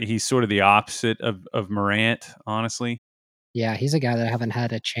 He's sort of the opposite of Morant, honestly. Yeah, he's a guy that I haven't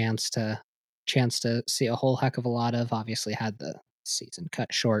had a chance to see a whole heck of a lot of. Obviously had the season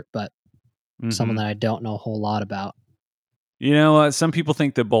cut short, but someone that I don't know a whole lot about. Some people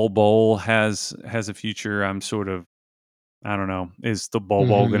think that Bol has a future. I'm sort of, I don't know. Is the Bol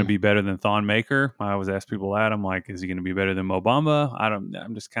going to be better than Thon Maker? I always ask people that. I'm like, is he going to be better than Mo Bamba?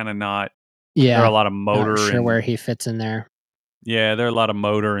 I'm just kind of not. Yeah, there are a lot of motor. Not sure where he fits in there. Yeah, there are a lot of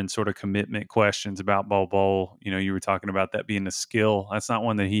motor and sort of commitment questions about Bol. You were talking about that being a skill. That's not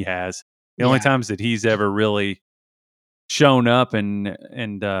one that he has. The only times that he's ever really shown up and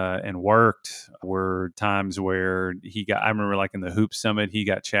worked were times where I remember like in the Hoop Summit, he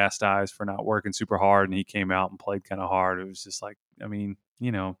got chastised for not working super hard, and he came out and played kind of hard. It was just like,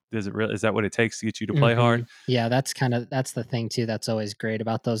 is that what it takes to get you to play hard? Yeah, that's the thing too. That's always great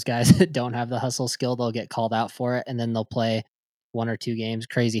about those guys that don't have the hustle skill. They'll get called out for it, and then they'll play 1 or 2 games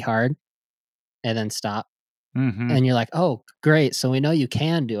crazy hard and then stop. And you're like, oh, great. So we know you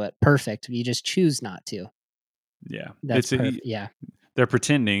can do it. Perfect. You just choose not to. Yeah. That's perfect. Yeah. They're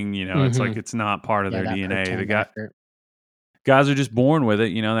pretending, it's like it's not part of their DNA. The guys are just born with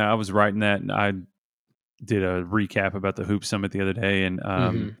it. I was writing that, and I did a recap about the Hoop Summit the other day, and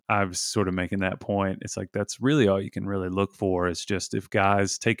I was sort of making that point. It's like, that's really all you can really look for, is just if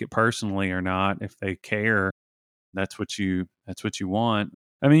guys take it personally or not. If they care, that's what you want.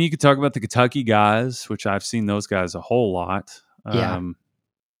 You could talk about the Kentucky guys, which I've seen those guys a whole lot.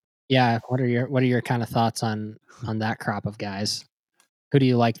 Yeah. What are your kind of thoughts on that crop of guys? Who do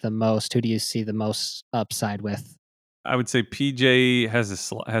you like the most? Who do you see the most upside with? I would say PJ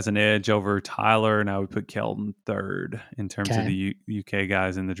has an edge over Tyler, and I would put Keldon third in terms of the UK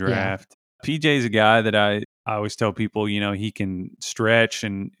guys in the draft. PJ is a guy that I always tell people, he can stretch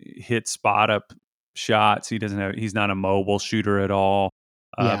and hit spot up shots. He's not a mobile shooter at all.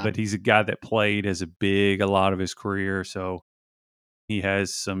 But he's a guy that played as a big a lot of his career. So he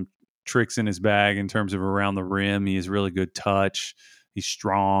has some tricks in his bag in terms of around the rim. He has really good touch. He's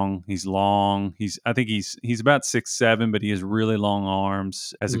strong. He's long. I think he's about 6'7", but he has really long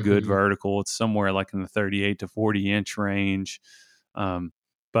arms. Has a good vertical. It's somewhere like in the 38 to 40 inch range.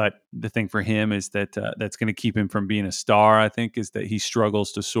 But the thing for him is that that's going to keep him from being a star, I think, is that he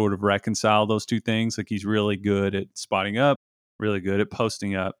struggles to sort of reconcile those two things. Like he's really good at spotting up, really good at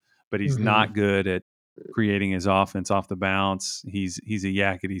posting up, but he's not good at creating his offense off the bounce. He's a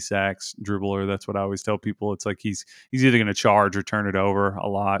yakety sax dribbler. That's what I always tell people. It's like he's either going to charge or turn it over a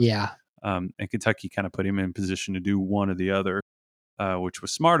lot. Yeah. And Kentucky kind of put him in position to do one or the other, which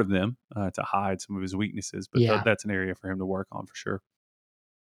was smart of them to hide some of his weaknesses. But that's an area for him to work on for sure.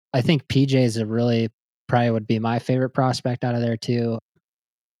 I think PJ is probably would be my favorite prospect out of there too.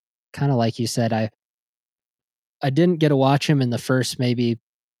 Kind of like you said, I didn't get to watch him in the first maybe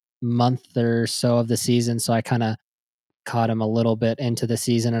month or so of the season, so I kind of caught him a little bit into the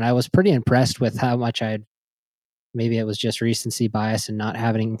season, and I was pretty impressed with how much maybe it was just recency bias and not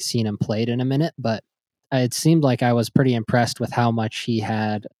having seen him played in a minute, but it seemed like I was pretty impressed with how much he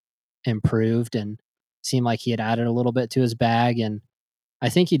had improved and seemed like he had added a little bit to his bag. And I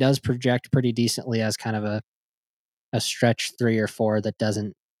think he does project pretty decently as kind of a stretch 3 or 4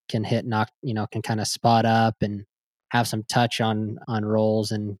 that can hit knock, can kind of spot up and have some touch on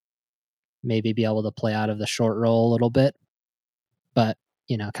rolls and maybe be able to play out of the short roll a little bit. But,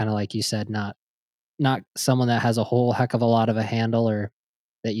 kind of like you said, not someone that has a whole heck of a lot of a handle or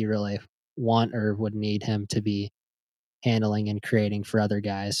that you really want or would need him to be handling and creating for other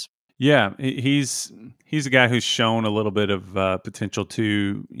guys. Yeah, he's a guy who's shown a little bit of potential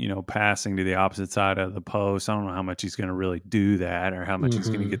to, passing to the opposite side of the post. I don't know how much he's going to really do that or how much he's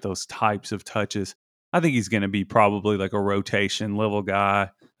going to get those types of touches. I think he's going to be probably like a rotation level guy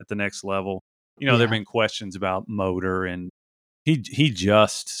at the next level. There have been questions about motor, and he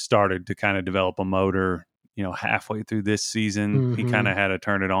just started to kind of develop a motor, halfway through this season. He kind of had to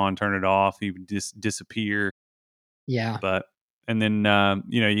turn it on, turn it off. He would just disappear. Yeah. But and then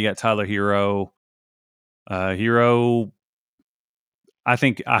you got Tyler Hero. Hero, I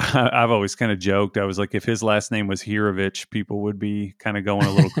think I've always kind of joked. I was like, if his last name was Hirovich, people would be kind of going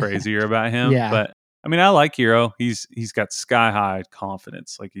a little crazier about him. Yeah. But I mean, I like Hero. He's got sky high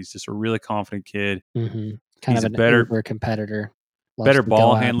confidence. Like he's just a really confident kid. Kind of an uber competitor. Better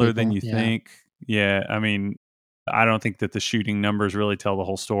ball handler than you think. Yeah, I mean, I don't think that the shooting numbers really tell the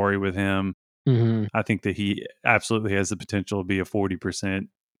whole story with him. I think that he absolutely has the potential to be a 40%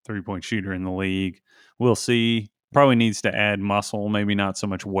 three-point shooter in the league. We'll see. Probably needs to add muscle, maybe not so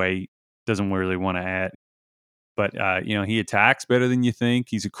much weight. Doesn't really want to add. But, he attacks better than you think.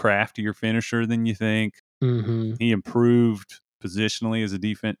 He's a craftier finisher than you think. He improved positionally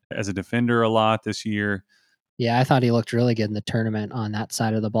as a defender a lot this year. Yeah, I thought he looked really good in the tournament on that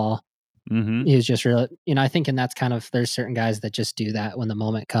side of the ball. He was just really, I think, and that's kind of, there's certain guys that just do that when the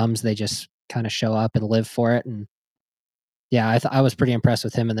moment comes. They just kind of show up and live for it. And yeah, I was pretty impressed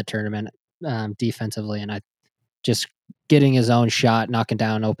with him in the tournament defensively, and I just getting his own shot, knocking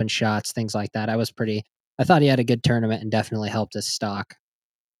down open shots, things like that. I thought he had a good tournament and definitely helped his stock.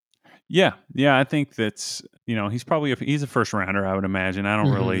 Yeah, I think that's he's a first rounder, I would imagine. I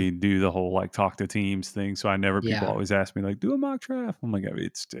don't really do the whole like talk to teams thing, so people always ask me like, do a mock draft. I'm like,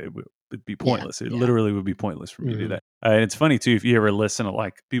 it'd be pointless. It literally would be pointless for me to do that. And it's funny too if you ever listen to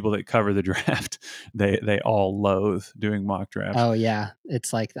like people that cover the draft, they all loathe doing mock drafts. Oh yeah,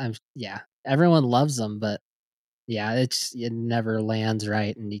 it's like everyone loves them, but yeah, it never lands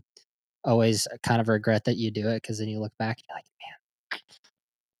right, and you always kind of regret that you do it because then you look back and you're like, man,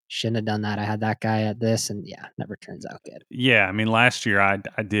 shouldn't have done that. I had that guy at this, and never turns out good. Yeah, I mean, last year I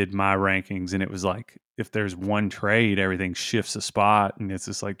did my rankings, and it was like if there's one trade, everything shifts a spot, and it's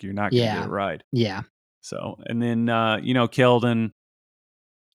just like you're not going to get it right. Yeah. So, and then Keldon,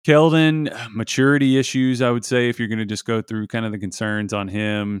 maturity issues, I would say, if you're going to just go through kind of the concerns on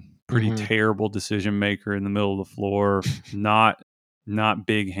him. Pretty terrible decision maker in the middle of the floor. Not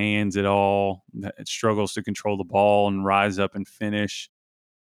big hands at all. It struggles to control the ball and rise up and finish.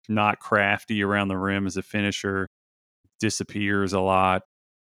 Not crafty around the rim as a finisher. Disappears a lot.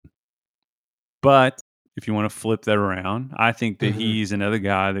 But if you want to flip that around, I think that he's another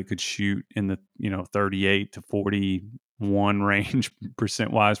guy that could shoot in the 38 to 41 range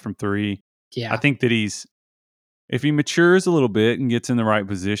percent wise from three. Yeah. I think that if he matures a little bit and gets in the right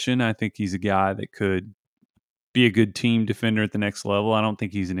position, I think he's a guy that could be a good team defender at the next level. I don't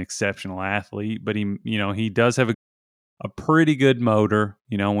think he's an exceptional athlete, but he does have a pretty good motor.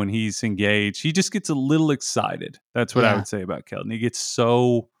 When he's engaged, he just gets a little excited. That's what I would say about Keldon. He gets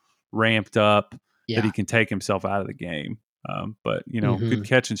so ramped up that he can take himself out of the game. But good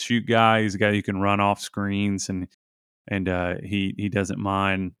catch and shoot guy. He's a guy who can run off screens, and he doesn't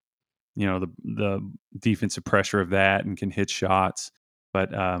mind the defensive pressure of that and can hit shots.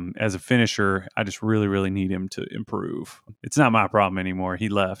 But as a finisher, I just really, really need him to improve. It's not my problem anymore. He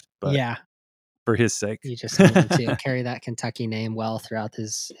left, but for his sake, you just need him to carry that Kentucky name well throughout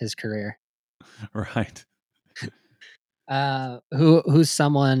his career. Right. Who's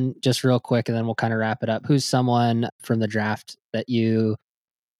someone, just real quick, and then we'll kind of wrap it up. Who's someone from the draft that you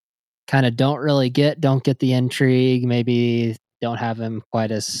kind of don't get the intrigue, maybe don't have him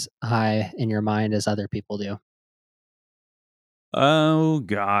quite as high in your mind as other people do? Oh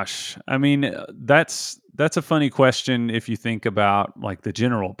gosh. I mean, that's a funny question if you think about like the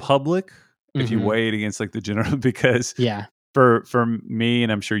general public, if you weigh it against like the general because for me,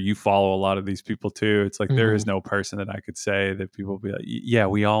 and I'm sure you follow a lot of these people too, it's like there is no person that I could say that people be like, yeah,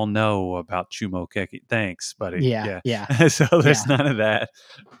 we all know about Chuma Okeke. Thanks, buddy. Yeah. So there's none of that.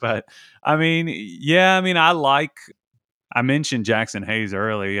 But I mean, I mentioned Jackson Hayes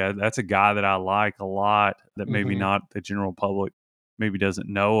earlier. That's a guy that I like a lot that maybe not the general public maybe doesn't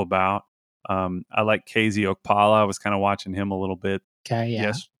know about. I like Kezi Okpala. I was kind of watching him a little bit. Okay, yeah.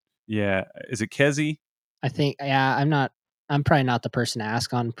 Yes. Yeah. Is it Kezi? I think, I'm probably not the person to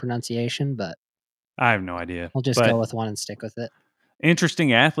ask on pronunciation, but I have no idea. We'll just go with one and stick with it.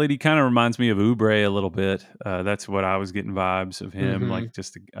 Interesting athlete. He kind of reminds me of Oubre a little bit. That's what I was getting vibes of him, like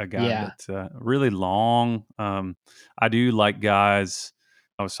just a guy that's really long. I do like guys.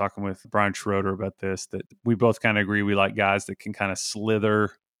 I was talking with Brian Schroeder about this, that we both kind of agree we like guys that can kind of slither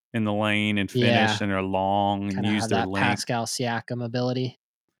in the lane and finish and are long and use their length. Pascal Siakam ability.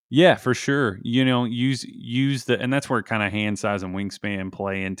 Yeah, for sure. Use the, and that's where kind of hand size and wingspan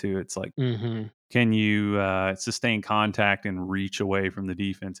play into. It's like, can you sustain contact and reach away from the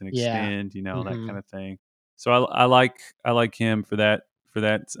defense and extend, that kind of thing. So I like him for that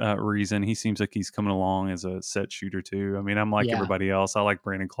reason. He seems like he's coming along as a set shooter too. I mean, I'm like everybody else. I like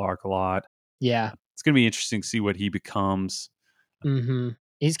Brandon Clark a lot. Yeah. It's going to be interesting to see what he becomes.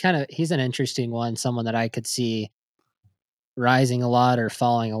 He's an interesting one, someone that I could see rising a lot or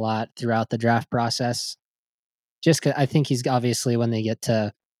falling a lot throughout the draft process. Just 'cause I think he's obviously, when they get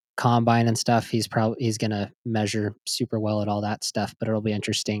to combine and stuff, he's going to measure super well at all that stuff, but it'll be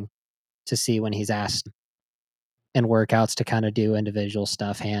interesting to see when he's asked in workouts to kind of do individual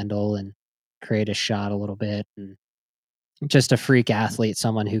stuff, handle and create a shot a little bit, and just a freak athlete,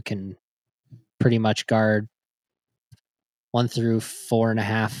 someone who can pretty much guard 1 through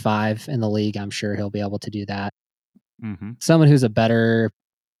 4.5, 5 in the league. I'm sure he'll be able to do that. Someone who's a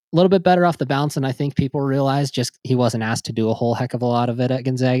little bit better off the bounce than I think people realize. Just he wasn't asked to do a whole heck of a lot of it at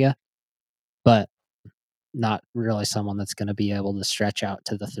Gonzaga, but not really someone that's going to be able to stretch out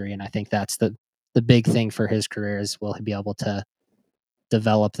to the 3. And I think that's the big thing for his career, is will he be able to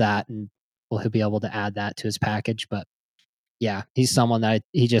develop that, and will he be able to add that to his package? But yeah, he's someone that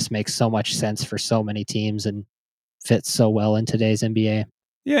he just makes so much sense for so many teams and fits so well in today's NBA.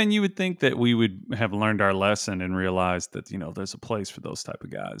 Yeah, and you would think that we would have learned our lesson and realized that there's a place for those type of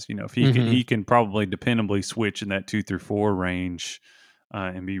guys. If he can probably dependably switch in that 2 through 4 range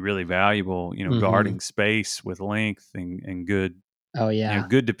and be really valuable. Guarding space with length and good. Oh yeah,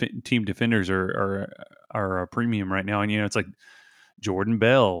 good team defenders are a premium right now. And it's like Jordan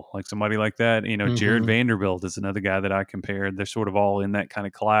Bell, like somebody like that. Jared Vanderbilt is another guy that I compared. They're sort of all in that kind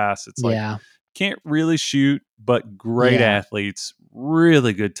of class. It's like, can't really shoot, but great athletes,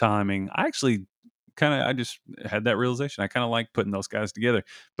 really good timing. I just had that realization. I kind of like putting those guys together,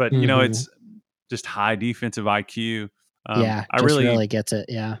 but it's just high defensive IQ. I really gets it.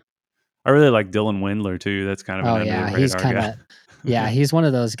 Yeah. I really like Dylan Windler too. That's kind of an under the radar guy. He's one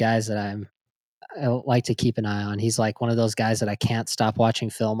of those guys that I like to keep an eye on. He's like one of those guys that I can't stop watching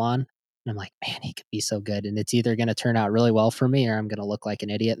film on. And I'm like, man, he could be so good. And it's either going to turn out really well for me, or I'm going to look like an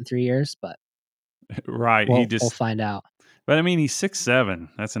idiot in 3 years. But right, we'll find out. But I mean, he's 6'7".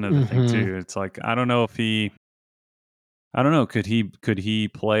 That's another thing too. It's like, I don't know. Could he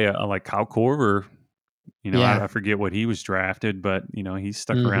play like Kyle Korver? I forget what he was drafted, but he's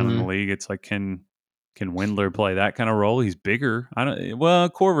stuck around in the league. It's like, can Windler play that kind of role? He's bigger.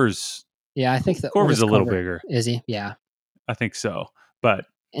 Korver's. Yeah, I think that Korver's a little bigger. Is he? Yeah, I think so. But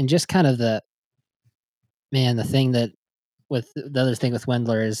just kind of the thing that with the other thing with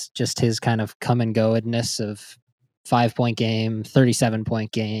Windler is just his kind of come and goedness of 5-point game,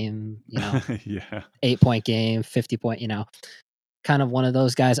 37-point game, 8-point game, 50-point, kind of one of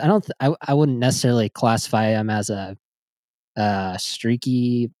those guys. I wouldn't necessarily classify him as a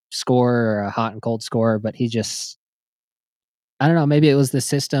streaky scorer or a hot and cold scorer, but he just, I don't know, maybe it was the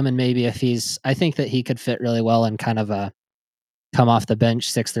system, and maybe I think that he could fit really well in kind of a come off the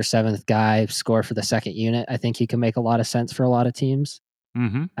bench, 6th or 7th guy, score for the second unit. I think he can make a lot of sense for a lot of teams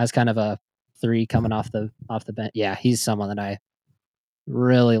as kind of a 3 coming off the bench. Yeah, he's someone that I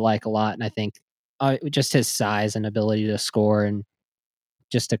really like a lot, and I think just his size and ability to score and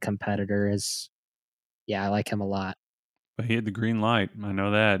just a competitor is, I like him a lot. But he had the green light. I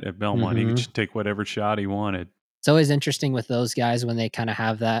know that at Belmont, he could just take whatever shot he wanted. It's always interesting with those guys when they kind of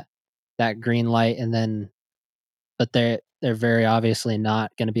have that green light, and then, but they're very obviously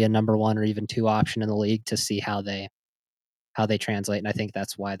not going to be a number 1 or even 2 option in the league, to see how they translate. And I think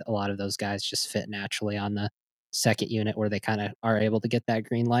that's why a lot of those guys just fit naturally on the second unit, where they kind of are able to get that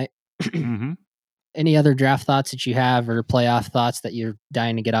green light. Any other draft thoughts that you have, or playoff thoughts that you're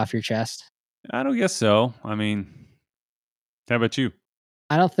dying to get off your chest? I don't guess so. I mean, how about you?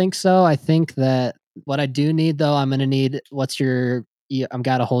 I don't think so. I think that what I do need, though, I'm going to need, I'm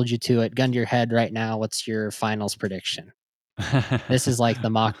got to hold you to it. Gun to your head right now. What's your finals prediction? This is like the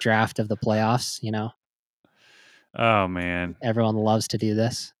mock draft of the playoffs, Oh, man. Everyone loves to do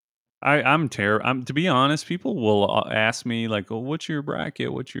this. I'm terrible. To be honest, people will ask me like, "Well, what's your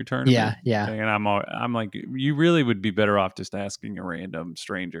bracket? What's your tournament?" Yeah. And I'm like, you really would be better off just asking a random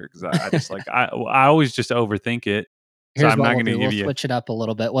stranger, because I just like I always just overthink it. So Here's I'm not going to give you. Switch it up a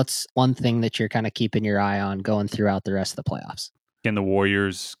little bit. What's one thing that you're kind of keeping your eye on going throughout the rest of the playoffs? Can the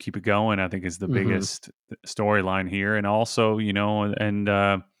Warriors keep it going? I think is the biggest storyline here, and also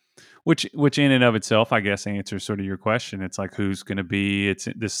which in and of itself, I guess, answers sort of your question. It's like, who's going to be?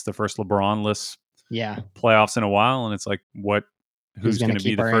 This is the first LeBron-less playoffs in a while, and it's like, who's going to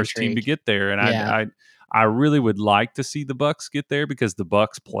be the first team to get there? And I really would like to see the Bucks get there, because the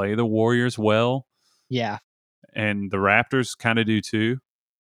Bucks play the Warriors well. Yeah, and the Raptors kind of do too.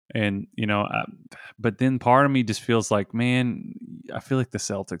 And but then part of me just feels like, man, I feel like the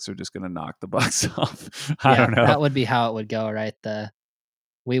Celtics are just going to knock the Bucks off. I don't know. That would be how it would go, right?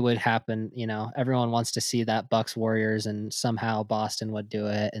 We would happen, everyone wants to see that Bucks Warriors, and somehow Boston would do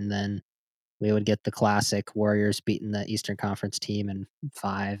it, and then we would get the classic Warriors beating the Eastern Conference team in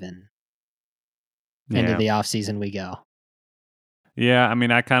 5, and into the offseason we go. Yeah, I mean,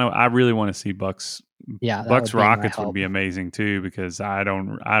 I really want to see Bucks. Yeah, Bucks Rockets would be amazing too, because I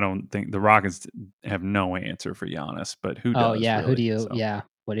don't think the Rockets have no answer for Giannis, but who does? Oh yeah, really? Who do you? So. Yeah,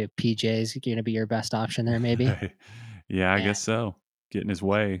 what if PJ's going to be your best option there? Maybe. Yeah, I guess so. Get in his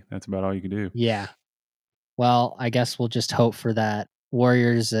way. That's about all you can do. Yeah. Well, I guess we'll just hope for that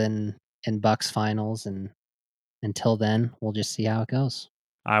Warriors and Bucks finals, and until then, we'll just see how it goes.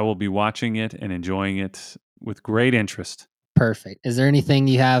 I will be watching it and enjoying it with great interest. Perfect. Is there anything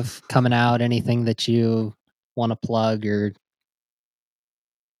you have coming out? Anything that you want to plug, or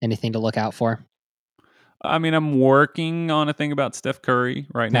anything to look out for? I mean, I'm working on a thing about Steph Curry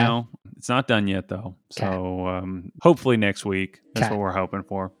right now. It's not done yet, though. So hopefully next week. That's what we're hoping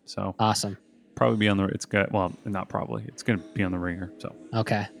for. So awesome. Probably be on the. It's good. Well, not probably. It's going to be on the Ringer. So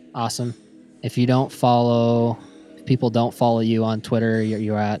okay, awesome. If people don't follow you on Twitter,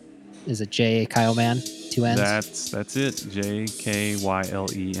 you're at, is it J Kyleman? 2 N's? That's it. JKYLEMANN.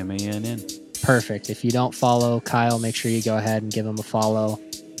 Perfect. If you don't follow Kyle, make sure you go ahead and give him a follow.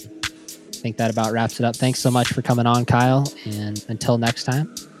 I think that about wraps it up. Thanks so much for coming on, Kyle. And until next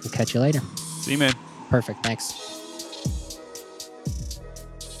time, we'll catch you later. See you, man. Perfect. Thanks.